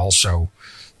room, but also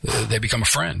they become a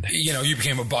friend. You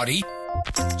became a buddy.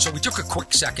 So we took a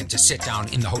quick second to sit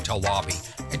down in the hotel lobby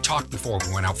and talk before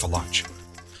we went out for lunch.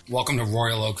 Welcome to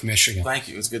Royal Oak, Michigan. Thank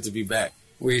you. It's good to be back.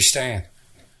 Where are you staying?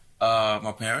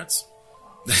 My parents.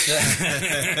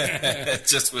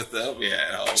 Just with them,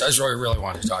 yeah. So that's what I really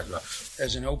wanted to talk about.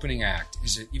 As an opening act,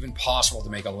 is it even possible to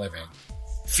make a living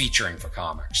featuring for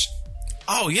comics?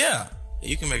 Oh, yeah.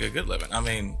 You can make a good living. I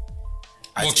mean...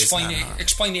 Well,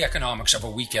 explain the economics of a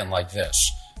weekend like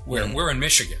this, where we're in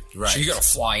Michigan. Right. So you got to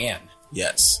fly in.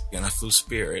 Yes. And I flew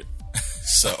Spirit.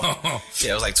 So,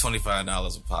 it was like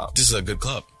 $25 a pop. This is a good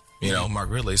club. Mark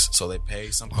Ridley's, so they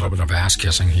pay some clubs. A little bit of ass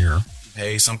kissing here.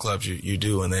 Pay some clubs you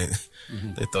do, and they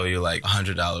throw you like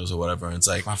 $100 or whatever, and it's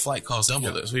like, my flight costs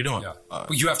double this. What are you doing? Yeah.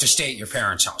 But you have to stay at your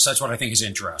parents' house. That's what I think is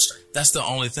interesting. That's the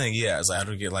only thing, yeah. Is I have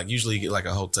to get usually you get like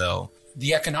a hotel.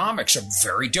 The economics are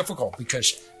very difficult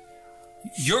because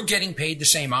you're getting paid the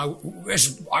same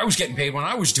as I was getting paid when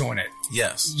I was doing it.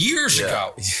 Yes. Years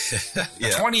ago.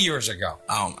 20 years ago.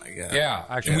 Oh, my God.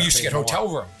 Yeah. And we used to get hotel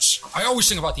rooms. I always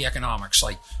think about the economics.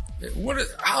 Like,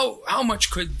 how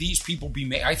much could these people be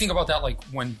made? I think about that like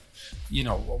when,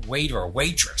 a waiter or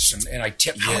waitress and I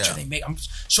tip, how much do they make? I'm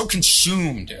so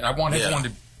consumed and I want everyone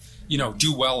to,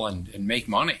 do well and make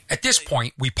money. At this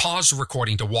point, we paused the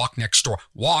recording to walk next door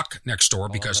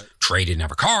because Trey didn't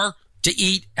have a car to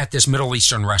eat at this Middle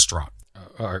Eastern restaurant.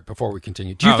 All right, before we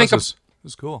continue, do you think this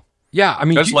is cool? Yeah, I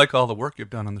mean, I just like all the work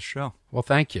you've done on the show. Well,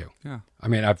 thank you. Yeah, I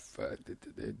mean,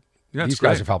 these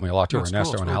guys have helped me a lot too,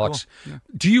 Ernesto and Alex. Cool.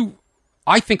 Yeah.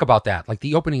 I think about that, like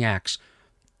the opening acts.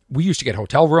 We used to get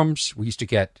hotel rooms. We used to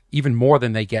get even more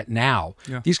than they get now.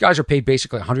 Yeah. These guys are paid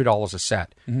basically $100 a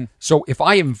set. Mm-hmm. So if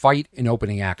I invite an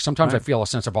opening act, sometimes I feel a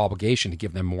sense of obligation to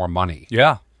give them more money.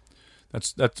 Yeah.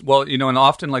 That's well, and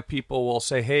often like people will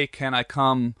say, "Hey, can I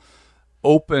come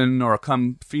open or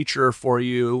come feature for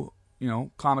you?"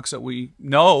 Comics that we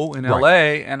know in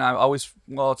LA, and I always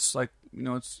it's like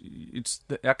it's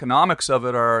the economics of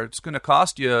it are it's going to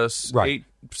cost you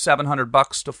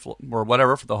 $700 to or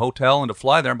whatever for the hotel and to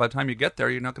fly there. And by the time you get there,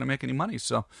 you're not going to make any money.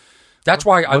 So that's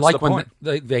why I like when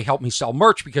they help me sell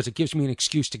merch because it gives me an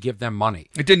excuse to give them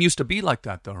money. It didn't used to be like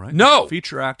that though, right? No,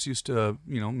 feature acts used to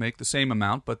make the same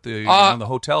amount, but the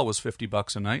hotel was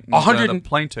 $50 a night. And the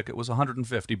plane ticket was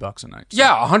 $150 a night. So.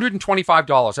 Yeah,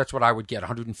 $125. That's what I would get.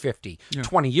 $150. Yeah.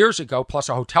 20 years ago, plus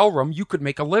a hotel room, you could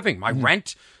make a living. My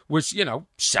rent was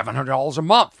 $700 a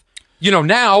month.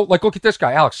 Now, like, look at this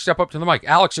guy. Alex, step up to the mic.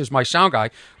 Alex is my sound guy.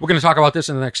 We're going to talk about this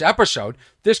in the next episode.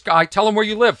 This guy, tell him where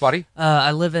you live, buddy.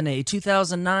 I live in a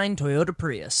 2009 Toyota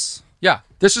Prius. Yeah,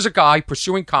 this is a guy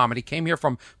pursuing comedy. Came here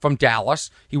from Dallas.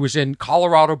 He was in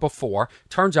Colorado before.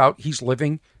 Turns out he's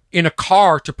living in a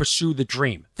car to pursue the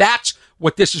dream. That's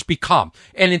what this has become.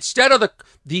 And instead of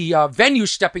the venue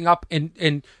stepping up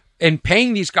and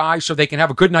paying these guys so they can have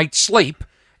a good night's sleep,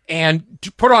 and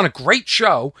to put on a great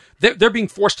show, they're being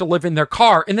forced to live in their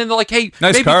car. And then they're like, hey,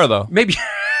 nice car, though. Maybe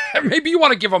you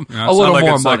want to give them a little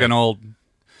more it's money. Like an old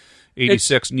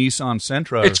 86 Nissan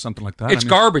Sentra or something like that. It's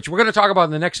garbage. We're going to talk about it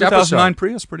in the next episode. 2009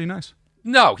 Prius, pretty nice.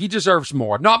 No, he deserves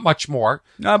more. Not much more.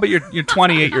 No, but you're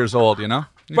 28 years old, you know?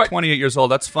 You're 28 years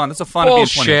old. That's fun. That's a fun of being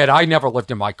 28. Bullshit. I never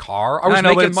lived in my car. I was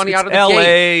know, making money out of the LA.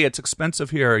 gate. It's expensive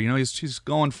here. You know, he's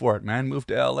going for it, man. Moved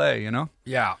to LA, you know?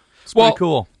 Yeah. It's pretty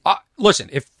cool. Listen,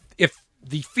 if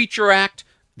the feature act,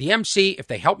 the MC, if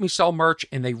they help me sell merch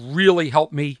and they really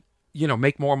help me, you know,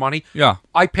 make more money, yeah,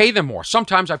 I pay them more.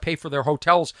 Sometimes I pay for their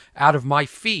hotels out of my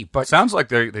fee. But sounds like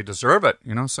they deserve it.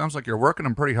 You know, sounds like you're working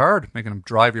them pretty hard, making them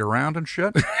drive you around and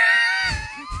shit.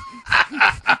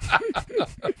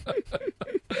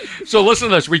 So listen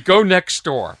to this. We go next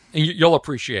door, and you'll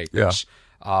appreciate this.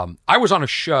 Yeah. I was on a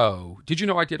show. Did you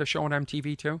know I did a show on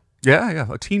MTV too? Yeah,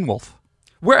 a Teen Wolf.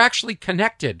 We're actually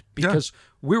connected because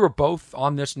we were both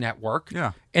on this network,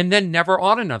 and then never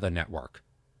on another network.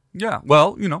 Yeah,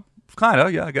 well, you know, kind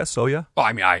of. Yeah, I guess so. Yeah. Well,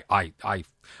 I mean,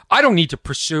 I don't need to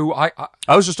pursue. I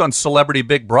was just on Celebrity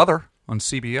Big Brother on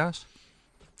CBS.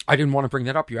 I didn't want to bring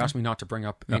that up. You asked me not to bring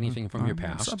up anything from your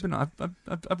past.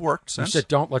 I've worked since. You said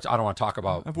I don't want to talk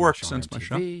about. I've worked since my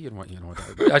show.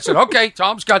 I said okay.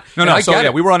 Tom's got. No.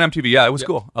 So we were on MTV. Yeah, it was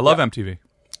cool. I love MTV.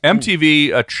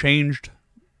 MTV changed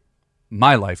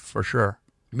my life for sure.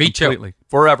 Me completely. Too.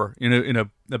 Forever. In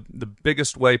the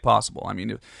biggest way possible. I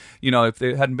mean, if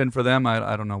they hadn't been for them,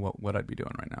 I don't know what I'd be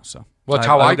doing right now. So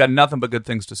I've got nothing but good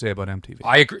things to say about MTV.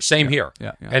 I agree. Same here.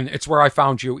 Yeah. And it's where I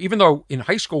found you. Even though in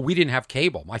high school we didn't have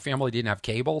cable. My family didn't have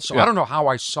cable. So I don't know how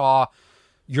I saw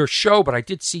your show, but I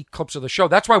did see clips of the show.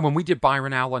 That's why when we did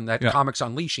Byron Allen, that Comics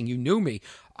Unleashing, you knew me.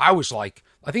 I was like,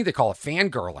 I think they call it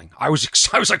fangirling. I was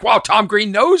like, wow, Tom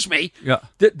Green knows me. Yeah.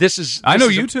 I know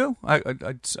you too.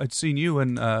 I'd seen you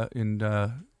in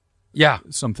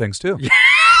some things too.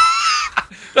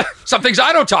 Some things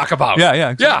I don't talk about. Yeah,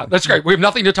 exactly. Yeah, that's great. We have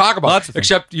nothing to talk about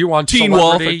except you on Teen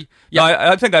Celebrity. Wolf.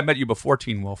 Yeah, I think I met you before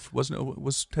Teen Wolf.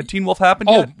 Had Teen Wolf happened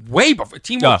yet? Way before.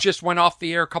 Teen Wolf just went off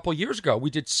the air a couple of years ago. We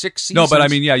did 6 seasons. No, but I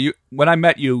mean, when I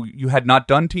met you, you had not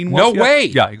done Teen Wolf. No way.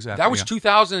 Yeah, exactly. That was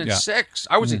 2006.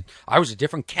 I was a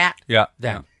different cat.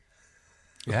 Then.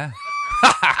 Yeah.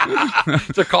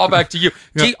 It's a callback to you.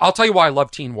 I'll tell you why I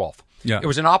love Teen Wolf. Yeah. It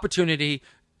was an opportunity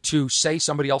to say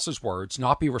somebody else's words,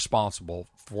 not be responsible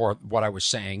for what I was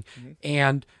saying,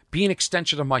 and be an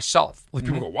extension of myself. Like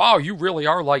people go, "Wow, you really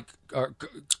are like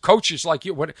coaches like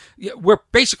you." We're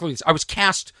basically, I was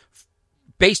cast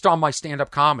based on my stand-up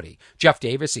comedy. Jeff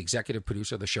Davis, the executive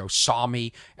producer of the show, saw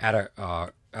me at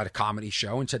a comedy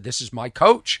show and said, "This is my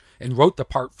coach," and wrote the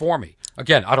part for me.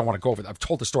 Again, I don't want to go over that. I've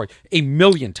told the story a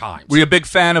million times. Were you a big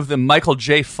fan of the Michael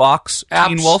J. Fox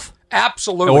Teen Wolf?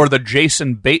 Absolutely. Or the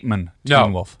Jason Bateman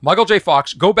Teen Wolf? Michael J.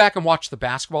 Fox. Go back and watch the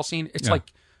basketball scene. It's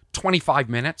like 25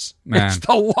 minutes. Man. It's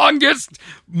the longest,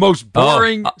 most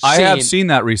boring scene. I have seen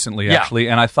that recently, actually,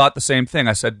 and I thought the same thing.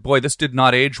 I said, boy, this did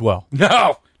not age well.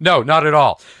 No, not at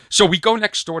all. So we go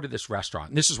next door to this restaurant.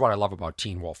 And this is what I love about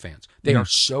Teen Wolf fans. They are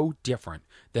so different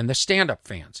than the stand-up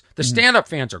fans. The stand-up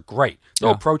fans are great.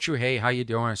 They'll approach you, hey, how you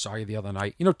doing? I saw you the other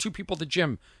night. 2 people at the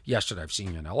gym yesterday. I've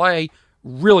seen you in L.A.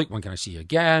 Really, when can I see you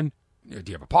again? Do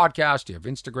you have a podcast? Do you have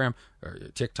Instagram or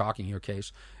TikTok in your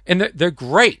case? And they're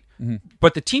great.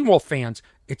 But the Teen Wolf fans,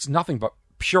 it's nothing but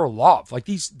pure love. Like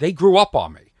they grew up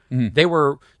on me. They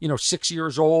were, 6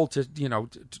 years old to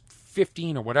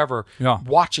 15 or whatever,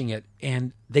 watching it,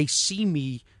 and they see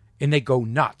me and they go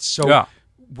nuts. So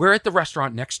we're at the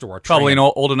restaurant next door. Probably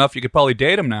old enough you could probably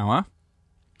date him now,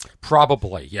 huh?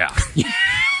 Probably, yeah.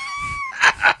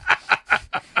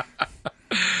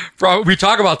 We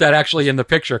talk about that actually in the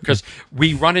picture because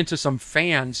we run into some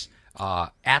fans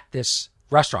at this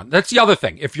restaurant. That's the other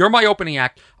thing. If you're my opening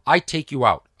act, I take you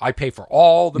out. I pay for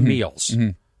all the meals.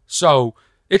 So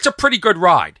it's a pretty good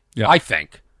ride, I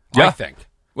think.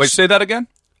 Wait, say that again?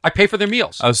 I pay for their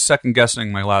meals. I was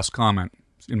second-guessing my last comment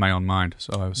in my own mind,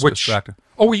 so I was distracted.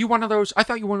 Oh, were you one of those? I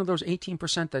thought you were one of those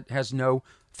 18% that has no...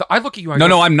 I look at you...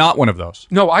 No, I'm not one of those.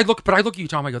 No, I look at you,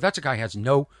 Tom, I go, that's a guy who has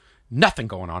nothing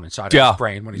going on inside of his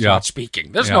brain when he's not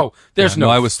speaking. There's no.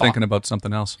 I was thinking about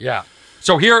something else. Yeah.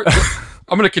 So here,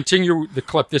 I'm going to continue the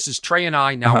clip. This is Trey and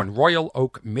I now in Royal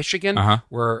Oak, Michigan.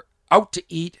 We're out to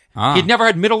eat. He'd never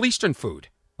had Middle Eastern food.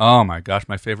 Oh my gosh,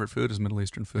 my favorite food is Middle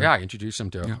Eastern food. Yeah, I introduced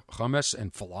him to hummus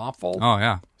and falafel. Oh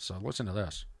yeah. So listen to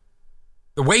this.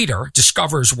 The waiter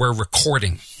discovers we're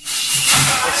recording.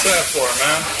 What's that for,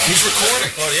 man? He's recording.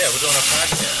 Oh yeah, we're doing a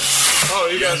podcast. Oh,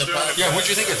 you guys are doing it? Yeah, what'd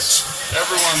you think it's?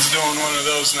 Everyone's doing one of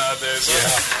those nowadays.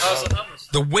 Yeah.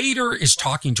 The waiter is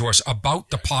talking to us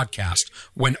about the podcast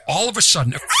when all of a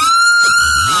sudden a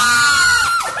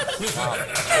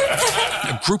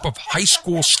group of high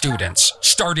school students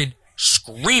started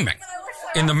screaming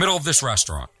in the middle of this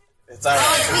restaurant. It's all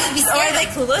right. Are they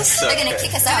clueless? They're gonna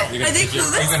kick us out. Are they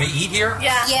clueless? Are you going to eat here?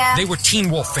 Yeah. They were Teen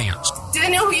Wolf fans. Do they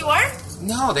know who you are?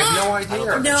 No, they have no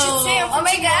idea. No. Oh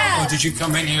my God. Oh, did you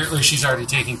come in here? Or she's already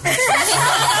taking pictures.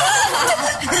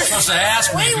 You're supposed to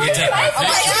ask me if you could take my picture. Oh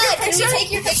my God. Can you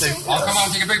take your picture? I'll come out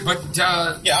and take a picture. But,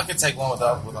 yeah, I can take one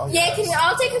without Yeah, can you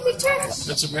all take a picture?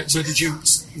 So did you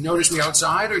notice me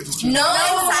outside, or did you? No,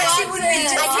 I came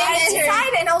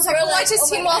inside and I was like, who watches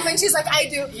Teen Wolf? And she's like, I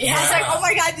do. Yeah. I was like, oh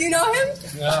my God, do you know him?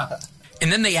 Yeah.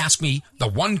 And then they asked me the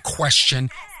one question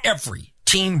every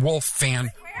Teen Wolf fan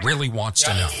really wants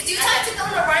to know. Do you talk to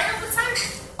Dylan O'Brien all the time?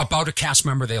 About a cast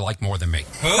member they like more than me.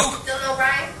 Who? Dylan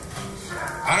O'Brien?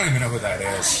 I don't even know who that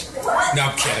is.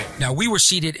 No kidding. Now, we were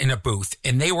seated in a booth,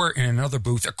 and they were in another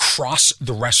booth across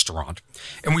the restaurant,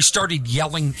 and we started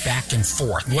yelling back and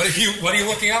forth. What are you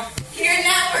looking up? You're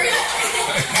not real.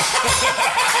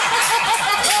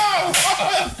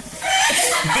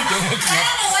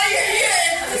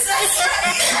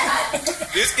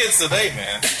 These kids today,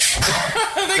 man.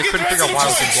 They couldn't figure out why I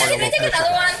was in Can we take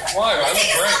another one? Why? I Let's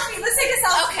take a look selfie. Let's take a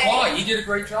selfie. Okay. Why? You did a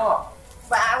great job.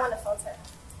 But I want a filter.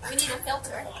 We need a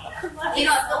filter. You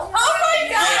know a filter? Oh my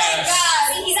God! Yes.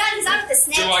 See, he's on with the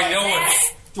snake.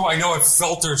 Do I know what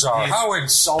filters are? How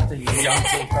insulting you young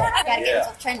people. I gotta get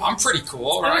into trending. I'm pretty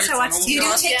cool, right? Do you do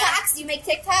TikToks? Do you make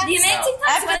TikToks? Do you make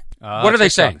TikToks? What are they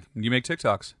TikTok. saying? Do you make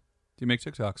TikToks? Do you make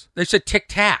TikToks? They said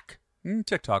tic-tac.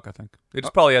 TikTok, I think. They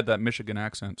just probably had that Michigan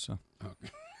accent, so.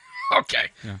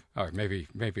 Okay. Yeah. All right, maybe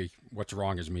what's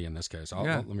wrong is me in this case.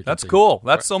 Let me That's continue. cool.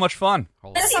 That's so much fun.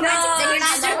 Hold on. Then you're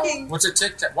not joking. What's a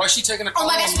tic-tac? Why is she taking a Oh call?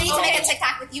 my gosh, we need to make a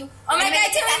TikTok with you. Oh my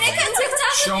God, can we make a TikTok with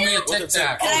Show you? me a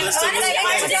tic-tac. It's like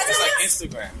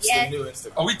Instagram. It's Yeah. the new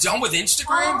Instagram. Are we done with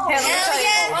Instagram? Hell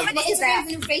yeah. Oh my God, Instagram's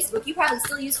the new Facebook. You probably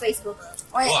still use Facebook.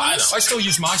 Well, I still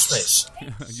use MySpace.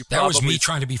 That was me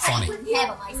trying to be funny. I wouldn't have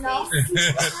a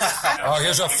MySpace. Oh,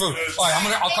 here's our food. All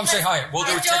right, I'll come say hi. We'll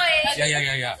do it.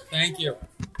 Yeah. Thank you.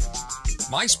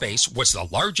 MySpace was the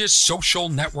largest social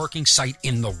networking site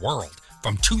in the world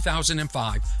from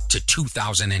 2005 to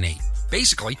 2008.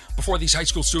 Basically, before these high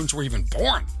school students were even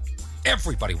born.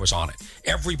 Everybody was on it.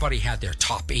 Everybody had their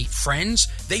top 8 friends.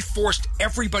 They forced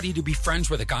everybody to be friends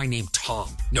with a guy named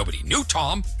Tom. Nobody knew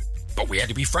Tom, but we had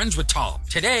to be friends with Tom.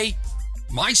 Today,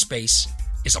 MySpace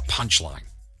is a punchline.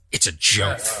 It's a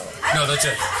joke. No, that's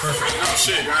it. Perfect. Oh,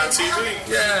 shit, you're on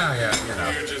TV? Yeah, you know.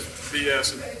 You're just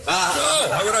BSing. No,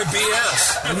 why would I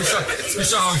BS? You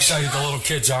saw how excited the little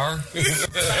kids are.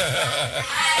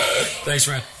 Thanks,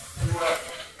 man.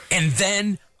 And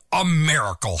then a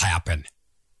miracle happened.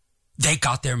 They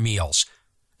got their meals.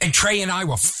 And Trey and I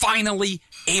were finally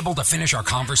able to finish our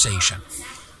conversation.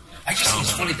 I just think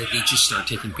it's funny that they just start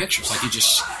taking pictures.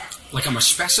 Like I'm a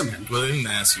specimen. Well, they didn't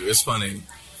ask you. It's funny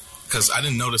because I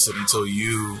didn't notice it until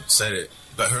you said it.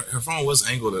 But her phone was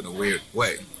angled in a weird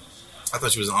way. I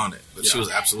thought she was on it, but she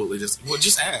was absolutely just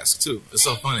ask too. It's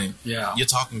so funny. Yeah. You're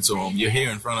talking to them. You're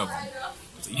here in front of them.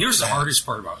 Here's the hardest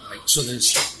part about it. So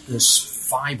there's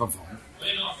 5 of them.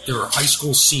 They're high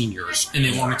school seniors, and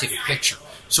they want to take a picture.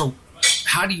 So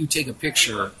how do you take a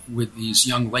picture with these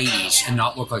young ladies and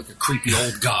not look like a creepy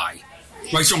old guy?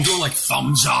 Right, so I'm doing like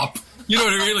thumbs up. You know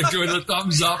what I mean? Like doing the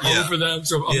thumbs up over them.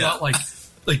 So I'm not like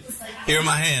here are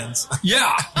my hands.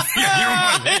 Yeah. Here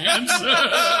are my hands.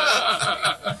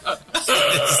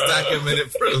 It's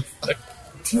documented proof.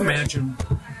 Can you imagine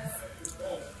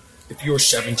if you were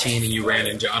 17 and you ran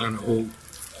into, I don't know who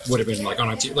would have been like on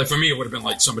a team. Like for me, it would have been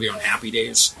like somebody on Happy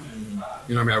Days.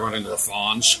 You know what I mean? I run into the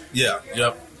Fonz. Yeah.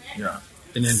 Yep. Yeah.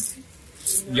 And then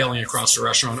yelling across the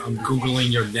restaurant, I'm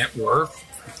Googling your net worth.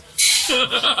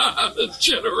 This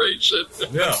generation. Yeah.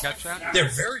 Did you catch that? They're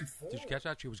very full. Did you catch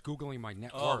that? She was Googling my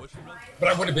net worth. But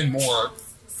I would have been more,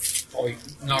 probably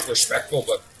not respectful,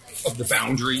 but of the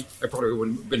boundary. I probably would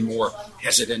have been more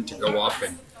hesitant to go up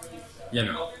and, you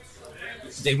know.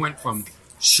 They went from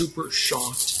super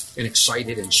shocked and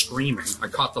excited and screaming. I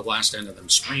caught the last end of them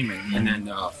screaming, and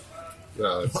then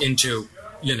into,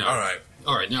 you know.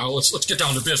 All right, now let's get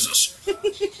down to business.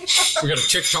 We got a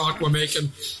TikTok we're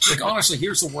making. Like, honestly,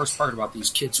 here's the worst part about these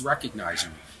kids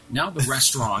recognizing me. Now the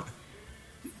restaurant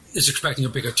is expecting a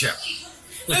bigger tip.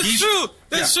 Like That's true.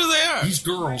 That's true they are. These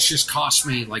girls just cost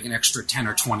me like an extra $10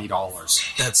 or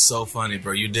 $20. That's so funny,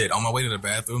 bro. You did. On my way to the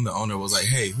bathroom, the owner was like,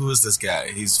 "Hey, who is this guy?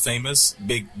 He's famous,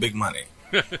 big money."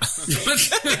 He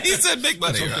said big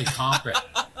money. That's what they comp it.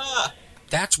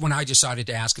 That's when I decided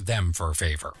to ask them for a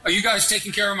favor. Are you guys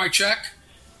taking care of my check?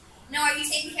 No, are you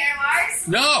taking care of ours?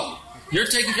 No, you're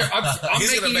taking care. I'm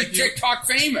He's gonna making you make TikTok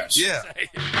famous. Yeah.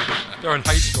 They're in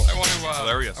high school. I want to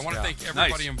Hilarious. I want to Yeah. thank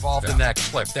everybody Nice. involved Yeah. in that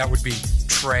clip. That would be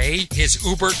Trey, his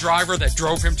Uber driver that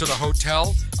drove him to the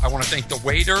hotel. I want to thank the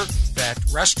waiter, that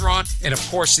restaurant, and of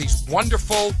course these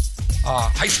wonderful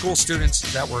high school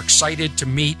students that were excited to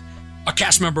meet a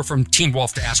cast member from Teen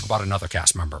Wolf to ask about another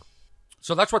cast member.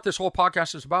 So that's what this whole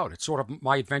podcast is about. It's sort of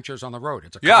my adventures on the road.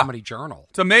 It's a comedy journal.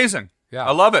 It's amazing. Yeah.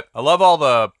 I love it. I love all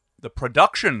the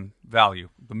production value,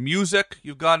 the music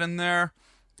you've got in there,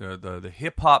 the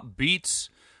hip hop beats,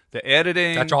 the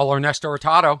editing. That's all Ernesto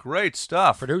Hurtado. Great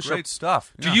stuff. Producer. Great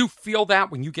stuff. Do you feel that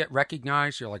when you get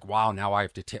recognized, you're like, wow, now I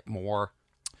have to tip more?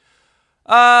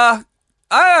 I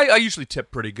usually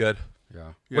tip pretty good.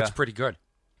 Yeah. What's pretty good?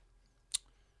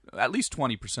 At least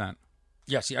 20%.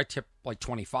 Yeah, see, I tip like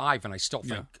 25, and I still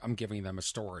think I'm giving them a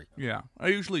story. Yeah, I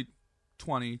usually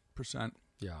 20%.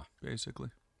 Yeah,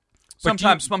 basically. But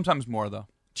Sometimes more though.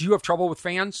 Do you have trouble with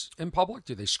fans in public?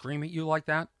 Do they scream at you like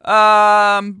that?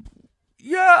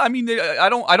 Yeah, I mean, I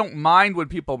don't mind when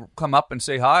people come up and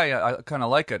say hi. I kind of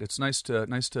like it. It's nice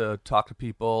to talk to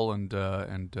people and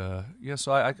yeah.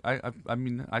 So I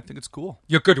mean, I think it's cool.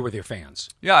 You're good with your fans.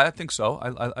 Yeah, I think so.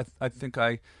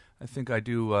 I think I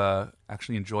do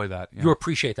actually enjoy that. Yeah. You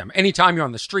appreciate them. Anytime you're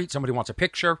on the street, somebody wants a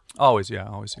picture. Always. Yeah,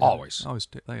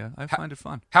 I find it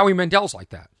fun. Howie Mandel's like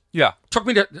that. Yeah, took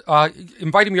me to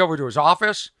invited me over to his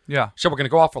office. Yeah, said we're going to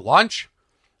go out for lunch.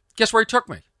 Guess where he took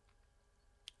me?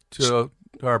 To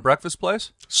our breakfast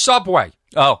place? Subway.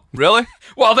 Oh, really?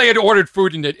 Well, they had ordered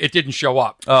food and it didn't show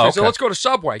up. Oh, okay. So let's go to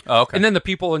Subway. Oh, okay. And then the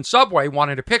people in Subway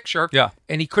wanted a picture. Yeah.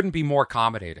 And he couldn't be more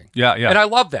accommodating. Yeah. And I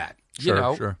love that.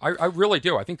 Sure, sure. I really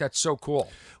do. I think that's so cool.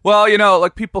 Well,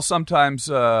 like people sometimes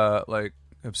like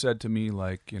have said to me,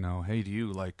 like, hey, do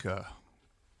you like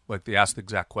they asked the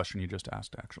exact question you just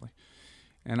asked, actually.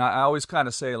 And I always kind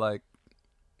of say, like,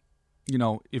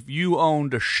 if you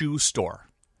owned a shoe store,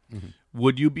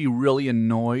 would you be really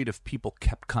annoyed if people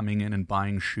kept coming in and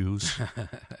buying shoes?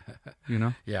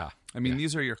 Yeah. I mean,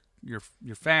 these are your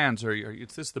fans, or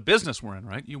it's the business we're in,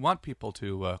 right? You want people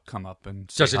to come up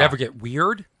and say Does it hi. ever get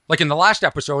weird? Like in the last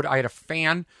episode, I had a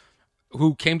fan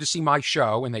who came to see my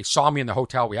show, and they saw me in the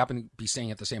hotel. We happened to be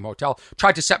staying at the same hotel.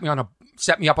 Tried to set me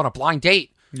up on a blind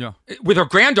date. Yeah. With her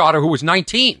granddaughter who was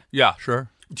 19. Yeah, sure.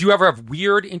 Do you ever have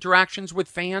weird interactions with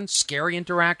fans? Scary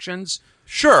interactions?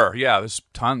 Sure. Yeah, there's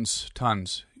tons.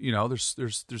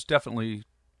 There's definitely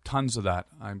tons of that.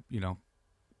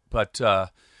 But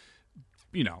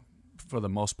for the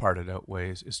most part, it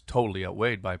is totally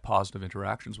outweighed by positive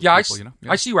interactions with people.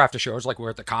 I see you after shows, like we're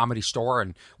at the Comedy Store,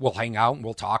 and we'll hang out and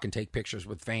we'll talk and take pictures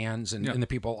with fans and the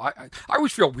people. I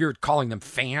always feel weird calling them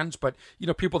fans, but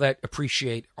people that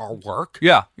appreciate our work.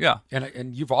 Yeah.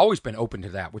 And you've always been open to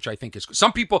that, which I think is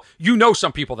some people.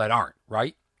 Some people that aren't,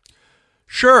 right?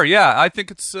 Sure. Yeah, I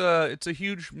think it's a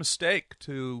huge mistake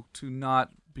to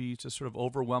not be just sort of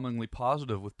overwhelmingly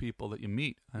positive with people that you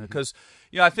meet, because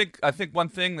I think one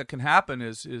thing that can happen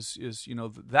is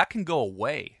that can go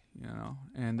away,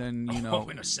 and then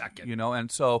in a second,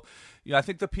 and so I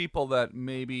think the people that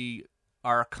maybe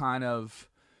are kind of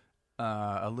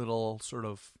a little sort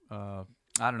of I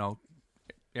don't know,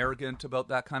 arrogant about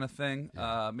that kind of thing,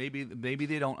 maybe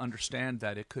they don't understand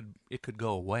that it could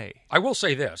go away. I will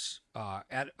say this: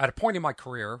 at a point in my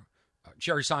career,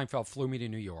 Jerry Seinfeld flew me to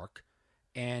New York.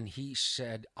 And he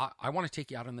said, I want to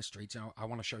take you out on the streets, and I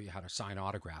want to show you how to sign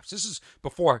autographs. This is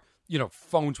before,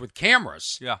 phones with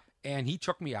cameras. Yeah. And he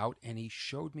took me out, and he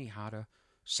showed me how to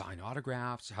sign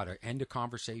autographs, how to end a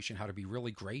conversation, how to be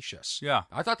really gracious. Yeah.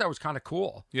 I thought that was kind of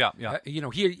cool. Yeah.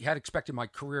 He had expected my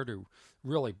career to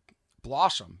really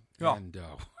blossom. Yeah. And,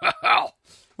 well,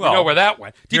 you know where that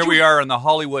went. We are in the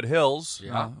Hollywood Hills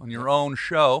on your own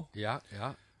show. Yeah.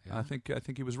 I think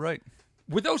he was right.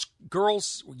 Were those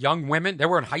girls, young women, they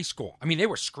were in high school. I mean, they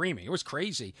were screaming. It was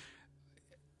crazy.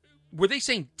 Were they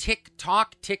saying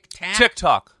tick-tock, tic-tac?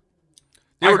 TikTok.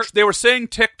 They were saying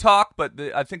TikTok, but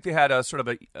I think they had a sort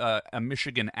of a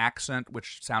Michigan accent,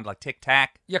 which sounded like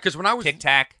tic-tac. Yeah, because when I was...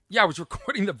 Tic-tac. Yeah, I was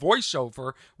recording the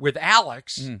voiceover with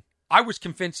Alex. I was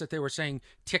convinced that they were saying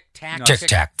tic-tac. No,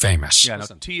 tic-tac famous. Yeah, no,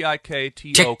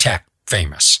 T-I-K-T-O-K. Tic-tac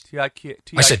famous. T-I-K.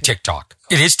 I said TikTok.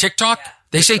 It is TikTok? Yeah.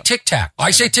 They say tic-tac.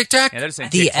 I say tic-tac? Yeah, saying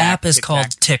the tic-tac, app is tic-tac.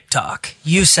 called TikTok.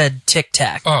 You said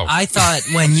tic-tac. Oh. I thought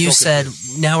when you said,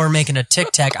 now we're making a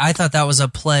tic-tac, I thought that was a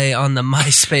play on the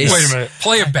MySpace. Wait a minute.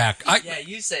 Play it back. Yeah,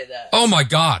 you say that. Oh, my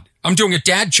God. I'm doing a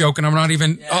dad joke, and I'm not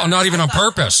even on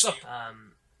purpose. All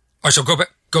right, so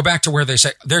go back to where they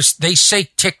say... They say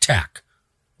tic-tac.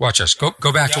 Watch us. Go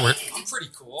back to where. I'm pretty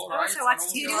cool, right? So watch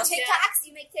you do TikToks.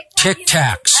 You make TikToks. Tic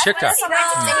Tacs. Tic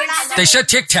Tacs. They said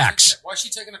Tic Tacs. Why is she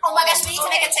taking a Oh my gosh, we need to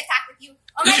make a TikTok with you.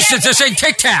 Oh my gosh. They're saying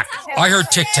Tic Tac. I heard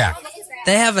Tic Tac.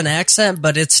 They have an accent,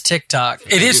 but it's TikTok.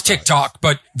 It is TikTok,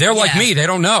 but they're like me. They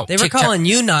don't know. They were calling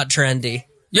you not trendy.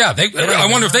 Yeah, I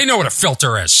wonder if they know what a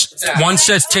filter is. One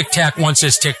says Tic Tac, one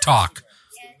says TikTok.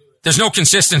 There's no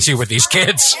consistency with these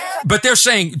kids. But they're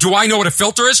saying, do I know what a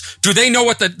filter is? Do they know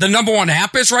what the number one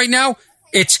app is right now?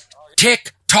 It's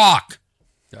TikTok.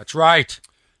 That's right.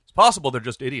 It's possible they're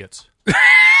just idiots. You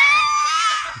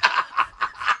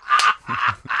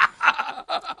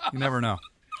never know.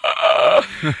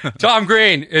 Tom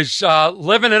Green is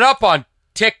living it up on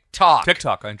TikTok.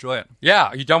 TikTok, I enjoy it. Yeah,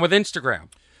 are you done with Instagram?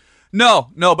 No,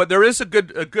 but there is a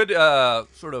good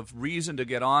sort of reason to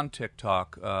get on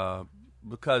TikTok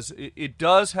because it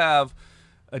does have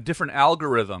a different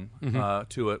algorithm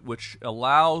to it, which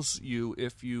allows you,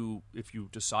 if you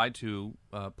decide to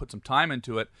put some time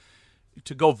into it,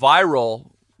 to go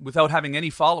viral without having any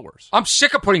followers. I'm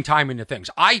sick of putting time into things.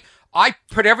 I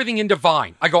put everything into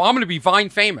Vine. I go, I'm going to be Vine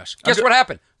famous. Guess what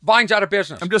happened? Vine's out of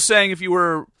business. I'm just saying, if you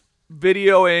were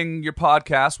videoing your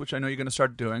podcast, which I know you're going to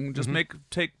start doing, just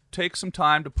take some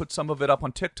time to put some of it up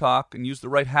on TikTok and use the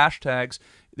right hashtags.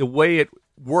 The way it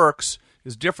works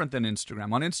is different than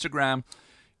Instagram. On Instagram,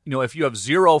 if you have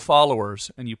 0 followers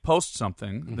and you post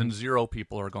something, then 0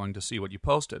 people are going to see what you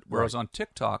posted. Whereas on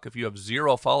TikTok, if you have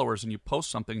 0 followers and you post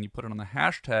something and you put it on the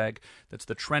hashtag, that's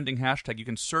the trending hashtag. You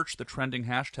can search the trending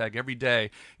hashtag every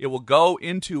day. It will go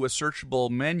into a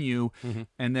searchable menu,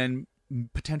 and then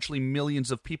potentially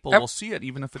millions of people will see it,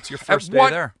 even if it's your first day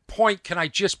there. At what point can I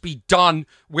just be done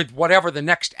with whatever the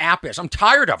next app is? I'm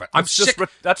tired of it. I'm sick.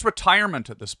 That's retirement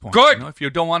at this point. Good. If you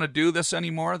don't want to do this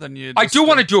anymore, then you. I do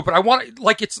want to do it, but I want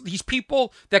it's these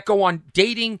people that go on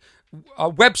dating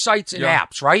websites and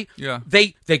apps, right? Yeah.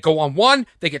 They go on one,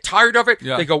 they get tired of it.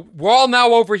 Yeah. They go, we're all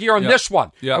now over here on this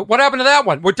one. Yeah. What happened to that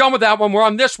one? We're done with that one. We're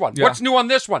on this one. Yeah. What's new on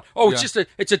this one? Oh, it's just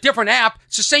it's a different app.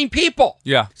 It's the same people.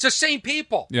 Yeah. It's the same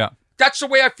people. Yeah. That's the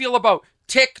way I feel about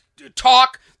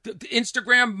TikTok,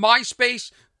 Instagram,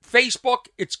 MySpace, Facebook.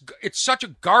 It's such a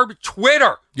garbage.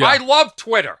 Twitter. Yeah. I love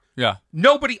Twitter. Yeah.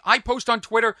 I post on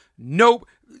Twitter.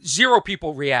 0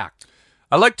 people react.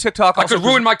 I like TikTok. I could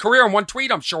ruin my career in one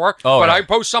tweet, I'm sure. But I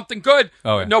post something good.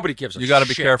 Nobody gives a shit. You got to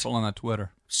be careful on that Twitter.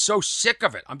 So sick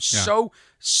of it. I'm so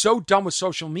done with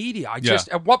social media.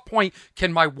 At what point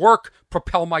can my work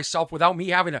propel myself without me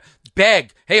having to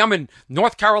beg? Hey, I'm in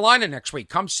North Carolina next week.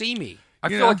 Come see me. I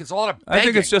feel like it's a lot of begging. I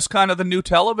think it's just kind of the new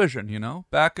television,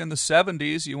 Back in the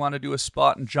 70s, you want to do a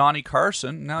spot in Johnny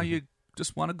Carson. Now you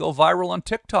just want to go viral on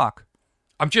TikTok.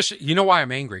 I'm just, you know why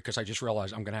I'm angry? Because I just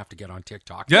realized I'm going to have to get on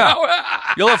TikTok. Yeah,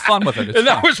 you'll have fun with it. And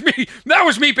that was me. That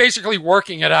was me basically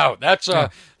working it out. That's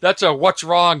a what's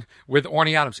wrong with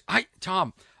Orny Adams.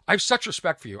 Tom, I have such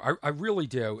respect for you. I really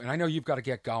do, and I know you've got to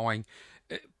get going.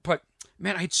 But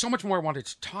man, I had so much more I wanted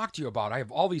to talk to you about. I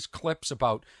have all these clips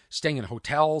about staying in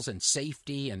hotels and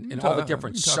safety and all the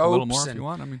different soaps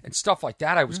and stuff like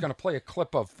that. I was going to play a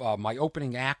clip of my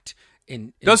opening act.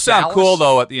 It does sound Dallas. cool,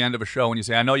 though, at the end of a show when you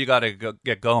say, I know you got to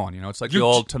get going. It's like the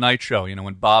old Tonight Show,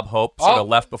 when Bob Hope sort of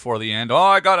left before the end.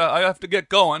 I have to get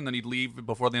going. Then he'd leave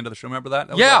before the end of the show. Remember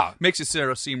that? Makes you sort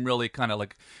of seem really kind of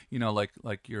like,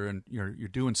 like you're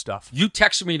doing stuff. You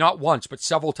texted me not once, but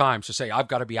several times to say, I've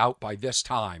got to be out by this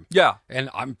time. Yeah. And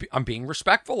I'm being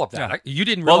respectful of that. Yeah. You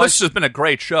didn't realize. Well, this has been a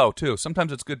great show, too.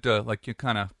 Sometimes it's good to, you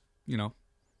kind of,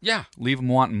 yeah, leave them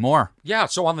wanting more. Yeah,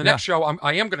 so on the next show,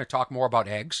 I am going to talk more about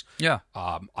eggs. Yeah.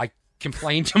 I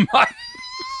complained to my...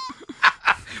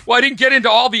 Well, I didn't get into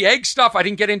all the egg stuff. I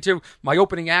didn't get into my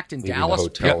opening act in Dallas.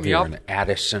 The hotel here in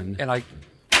Addison, and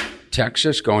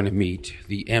Texas, going to meet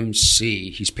the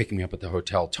MC. He's picking me up at the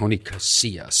hotel, Tony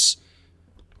Casillas.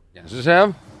 Does this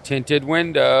have tinted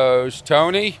windows?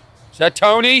 Tony? Is that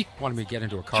Tony? Wanted me to get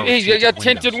into a car. Jeez, you got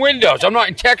tinted windows. I'm not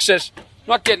in Texas.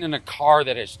 I'm not getting in a car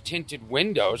that has tinted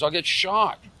windows. I'll get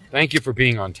shot. Thank you for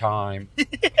being on time.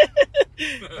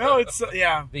 No, it's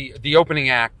yeah. The opening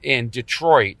act in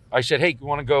Detroit. I said, "Hey, you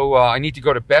want to go? I need to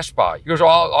go to Best Buy." He goes,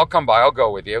 "I'll come by. I'll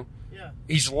go with you." Yeah.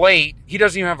 He's late. He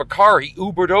doesn't even have a car. He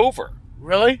Ubered over.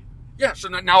 Really? Yeah. So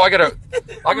now I gotta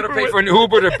pay for an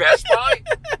Uber to Best Buy.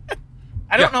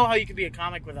 I don't know how you could be a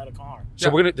comic without a car. So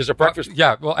there's a breakfast.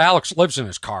 Yeah, well, Alex lives in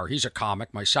his car. He's a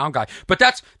comic, my sound guy. But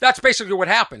that's basically what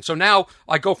happened. So now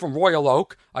I go from Royal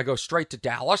Oak, I go straight to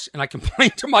Dallas, and I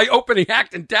complain to my opening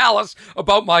act in Dallas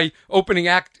about my opening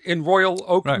act in Royal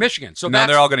Oak, Michigan. So now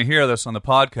they're all going to hear this on the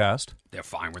podcast. They're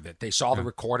fine with it. They saw the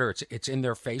recorder. It's in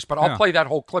their face. But I'll play that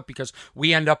whole clip because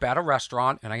we end up at a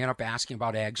restaurant, and I end up asking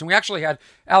about eggs. And we actually had,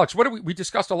 Alex, we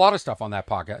discussed a lot of stuff on that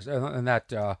podcast, and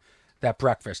that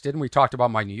breakfast, didn't we? Talked about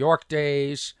my New York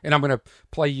days, and I'm going to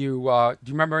play you. Do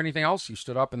you remember anything else? You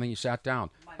stood up and then you sat down.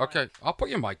 Okay, I'll put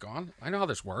your mic on. I know how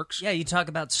this works. Yeah, you talk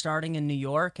about starting in New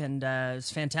York, and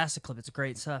it's a fantastic clip. It's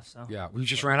great stuff. So yeah, we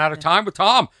just ran out of time with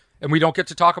Tom, and we don't get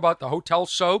to talk about the hotel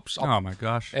soaps. Oh my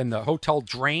gosh! And the hotel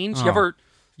drains. Oh.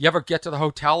 You ever get to the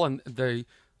hotel and the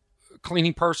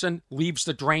cleaning person leaves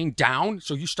the drain down,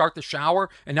 so you start the shower,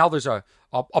 and now there's a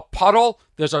puddle,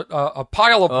 there's a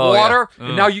pile of water,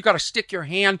 and now you got to stick your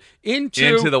hand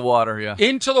into the water,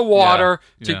 into the water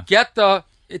to get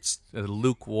it's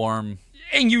lukewarm.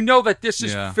 And you know that this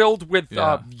is filled with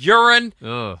urine.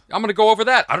 Ugh. I'm going to go over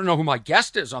that. I don't know who my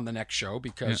guest is on the next show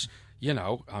because,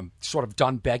 I'm sort of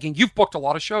done begging. You've booked a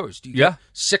lot of shows. Do you get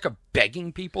sick of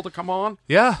begging people to come on?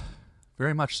 Yeah,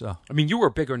 very much so. I mean, you were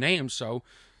a bigger name, so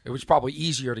it was probably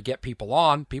easier to get people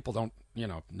on. People don't,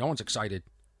 no one's excited.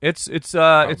 It's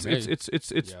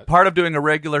part of doing a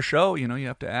regular show. You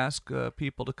have to ask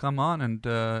people to come on,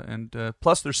 and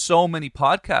plus there's so many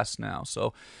podcasts now.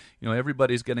 So,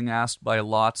 everybody's getting asked by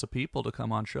lots of people to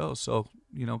come on shows. So,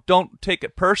 don't take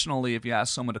it personally if you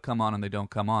ask someone to come on and they don't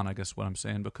come on. I guess what I'm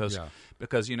saying because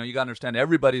you got to understand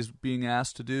everybody's being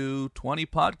asked to do 20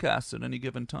 podcasts at any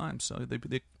given time. So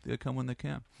they come when they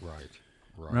can.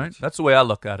 Right. That's the way I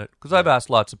look at it because I've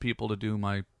asked lots of people to do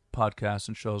my podcasts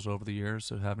and shows over the years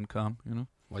that haven't come,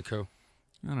 Like who?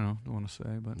 I don't know. Don't want to say,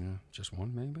 but just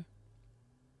one maybe.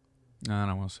 No, I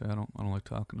don't want to say. I don't like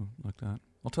talking like that.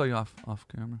 I'll tell you off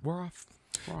camera. We're off.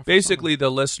 Basically, the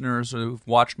listeners who've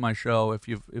watched my show,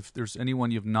 if there's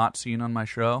anyone you've not seen on my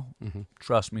show,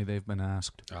 trust me, they've been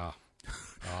asked.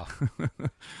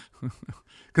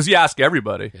 Because you ask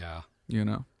everybody.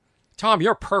 Yeah. Tom,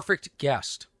 you're a perfect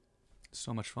guest.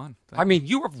 So much fun. I mean,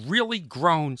 you have really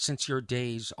grown since your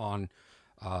days on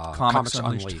Comics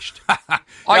Unleashed.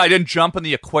 I didn't jump in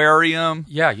the aquarium.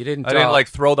 Yeah, you didn't. I didn't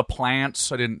throw the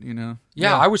plants. I didn't,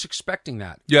 Yeah, I was expecting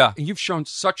that. Yeah. And you've shown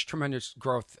such tremendous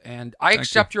growth, and I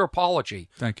accept your apology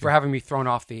for having me thrown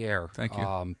off the air. Thank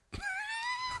you.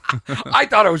 I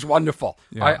thought it was wonderful.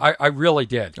 Yeah. I really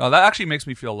did. Oh, that actually makes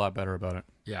me feel a lot better about it.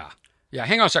 Yeah. Yeah,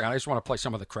 hang on a second. I just want to play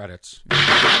some of the credits.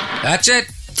 That's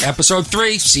it. Episode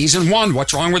 3, Season 1,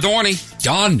 What's Wrong with Orny?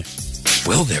 Done.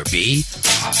 Will there be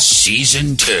a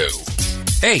Season 2?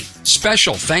 Hey,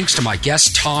 special thanks to my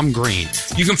guest, Tom Green.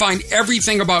 You can find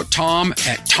everything about Tom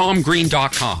at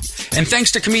tomgreen.com. And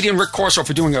thanks to comedian Rick Corso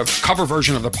for doing a cover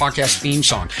version of the podcast theme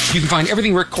song. You can find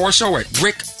everything Rick Corso at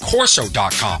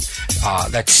rickcorso.com.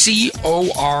 That's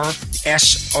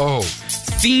Corso.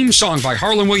 Theme song by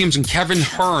Harlan Williams and Kevin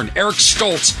Hearn. Eric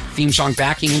Stoltz, theme song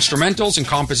backing, instrumentals, and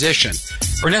composition.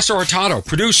 Ernesto Hurtado,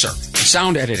 producer,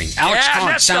 sound editing. Alex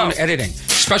Kahn, sound editing.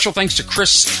 Special thanks to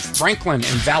Chris Franklin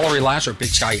and Valerie Lazar, Big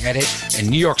Sky Edit, and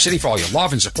New York City for all your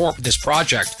love and support for this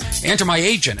project. And to my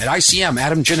agent at ICM,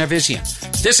 Adam Genevizian.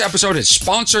 This episode is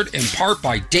sponsored in part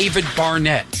by David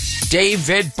Barnett.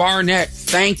 David Barnett,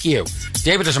 thank you.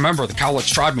 David is a member of the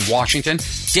Cowlitz Tribe in Washington.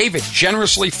 David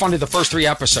generously funded the first 3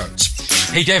 episodes.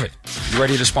 Hey, David, you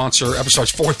ready to sponsor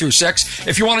episodes 4 through 6?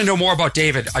 If you want to know more about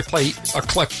David, I play a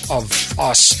clip of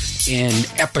us in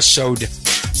episode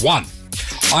 1.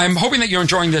 I'm hoping that you're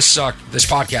enjoying this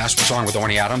podcast, What's Wrong with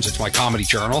Orny Adams. It's my comedy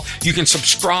journal. You can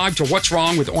subscribe to What's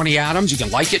Wrong with Orny Adams. You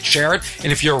can like it, share it,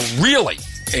 and if you're really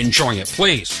enjoying it,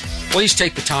 please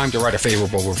take the time to write a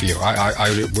favorable review.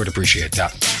 I would appreciate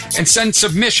that. And send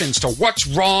submissions to What's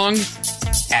Wrong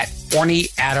at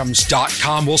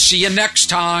ornyadams.com. We'll see you next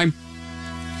time.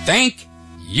 Thank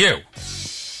you.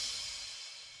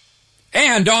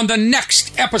 And on the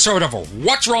next episode of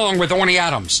What's Wrong with Orny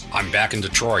Adams, I'm back in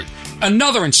Detroit.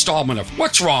 Another installment of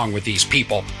What's Wrong with These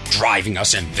People Driving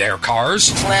Us in Their Cars.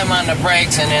 Slam on the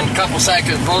brakes, and in a couple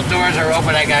seconds, both doors are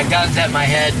open. I got guns at my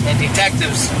head, and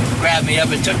detectives grabbed me up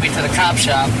and took me to the cop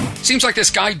shop. Seems like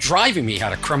this guy driving me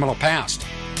had a criminal past.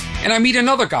 And I meet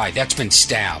another guy that's been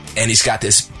stabbed. And he's got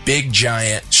this big,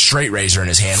 giant straight razor in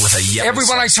his hand with a yellow...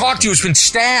 Everyone I talk to has been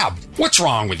stabbed. What's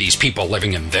wrong with these people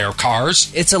living in their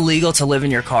cars? It's illegal to live in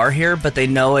your car here, but they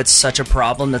know it's such a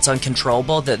problem that's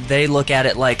uncontrollable that they look at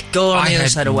it like, go on the other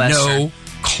side of Western. No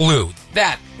clue.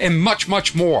 That and much,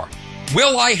 much more.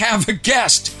 Will I have a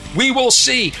guest? We will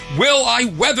see. Will I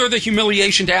weather the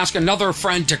humiliation to ask another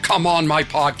friend to come on my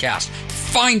podcast?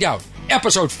 Find out.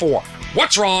 Episode 4.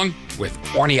 What's Wrong with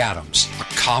Orny Adams, a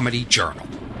comedy journal.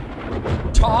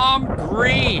 Tom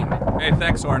Green. Hey,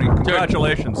 thanks, Orny.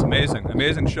 Congratulations. Amazing.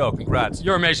 Amazing show. Congrats.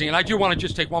 You're amazing. And I do want to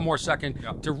just take one more second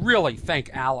to really thank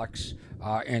Alex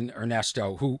and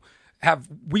Ernesto, who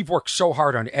we've worked so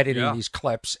hard on editing these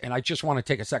clips, and I just want to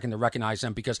take a second to recognize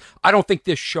them, because I don't think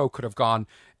this show could have gone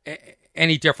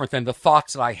any different than the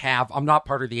thoughts that I have. I'm not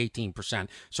part of the 18%,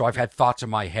 so I've had thoughts in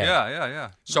my head.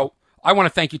 Yeah. So I want to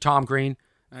thank you, Tom Green.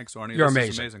 Thanks, Orny. You're This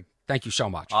is amazing. Thank you so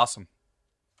much. Awesome.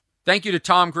 Thank you to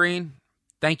Tom Green.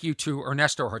 Thank you to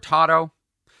Ernesto Hurtado.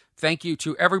 Thank you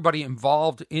to everybody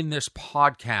involved in this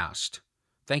podcast.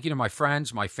 Thank you to my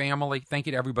friends, my family. Thank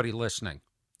you to everybody listening.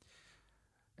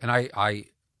 And I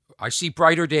see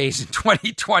brighter days in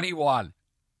 2021.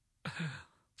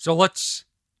 So let's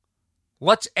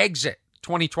exit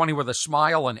 2020 with a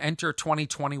smile and enter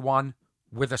 2021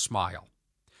 with a smile.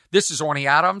 This is Orny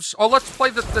Adams. Oh, let's play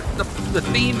the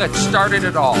theme that started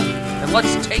it all. And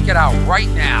let's take it out right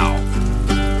now.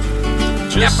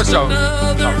 Just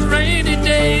another rainy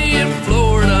day in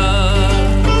Florida.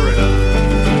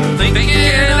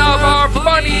 Thinking of our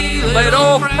funny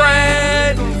little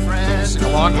friend. Sing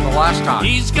along for the last time.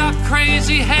 He's got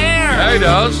crazy hair. Yeah, he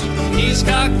does. He's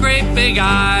got great big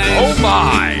eyes. Oh,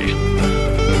 my.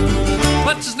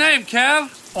 What's his name, Kev?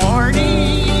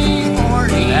 Orny.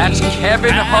 That's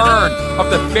Kevin Hearn of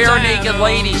the Bare Naked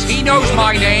Ladies. He knows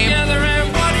my name.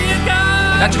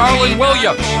 That's Harlan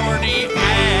Williams.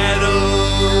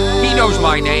 He knows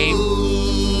my name.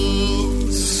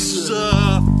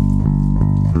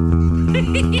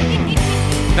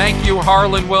 Thank you,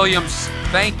 Harlan Williams.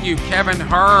 Thank you, Kevin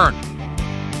Hearn,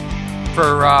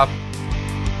 for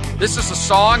this is a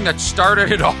song that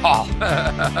started it all.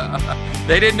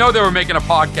 They didn't know they were making a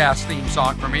podcast theme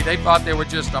song for me. They thought they were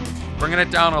just bringing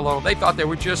it down a little. They thought they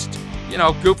were just,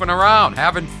 goofing around,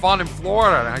 having fun in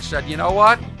Florida. And I said, you know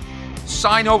what?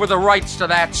 Sign over the rights to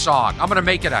that song. I'm going to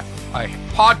make it a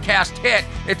podcast hit.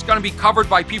 It's going to be covered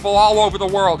by people all over the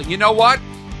world. And you know what?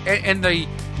 In the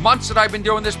months that I've been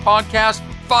doing this podcast,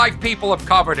 5 people have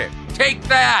covered it. Take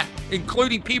that,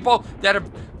 including people that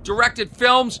have directed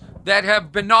films that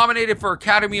have been nominated for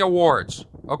Academy Awards.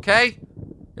 Okay?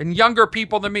 And younger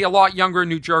people than me, a lot younger in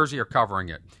New Jersey, are covering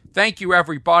it. Thank you,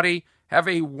 everybody. Have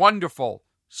a wonderful,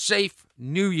 safe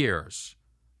New Year's.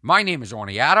 My name is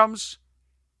Orny Adams.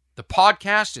 The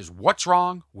podcast is What's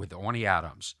Wrong with Orny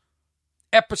Adams.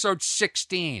 Episode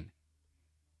 16,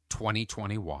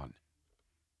 2021.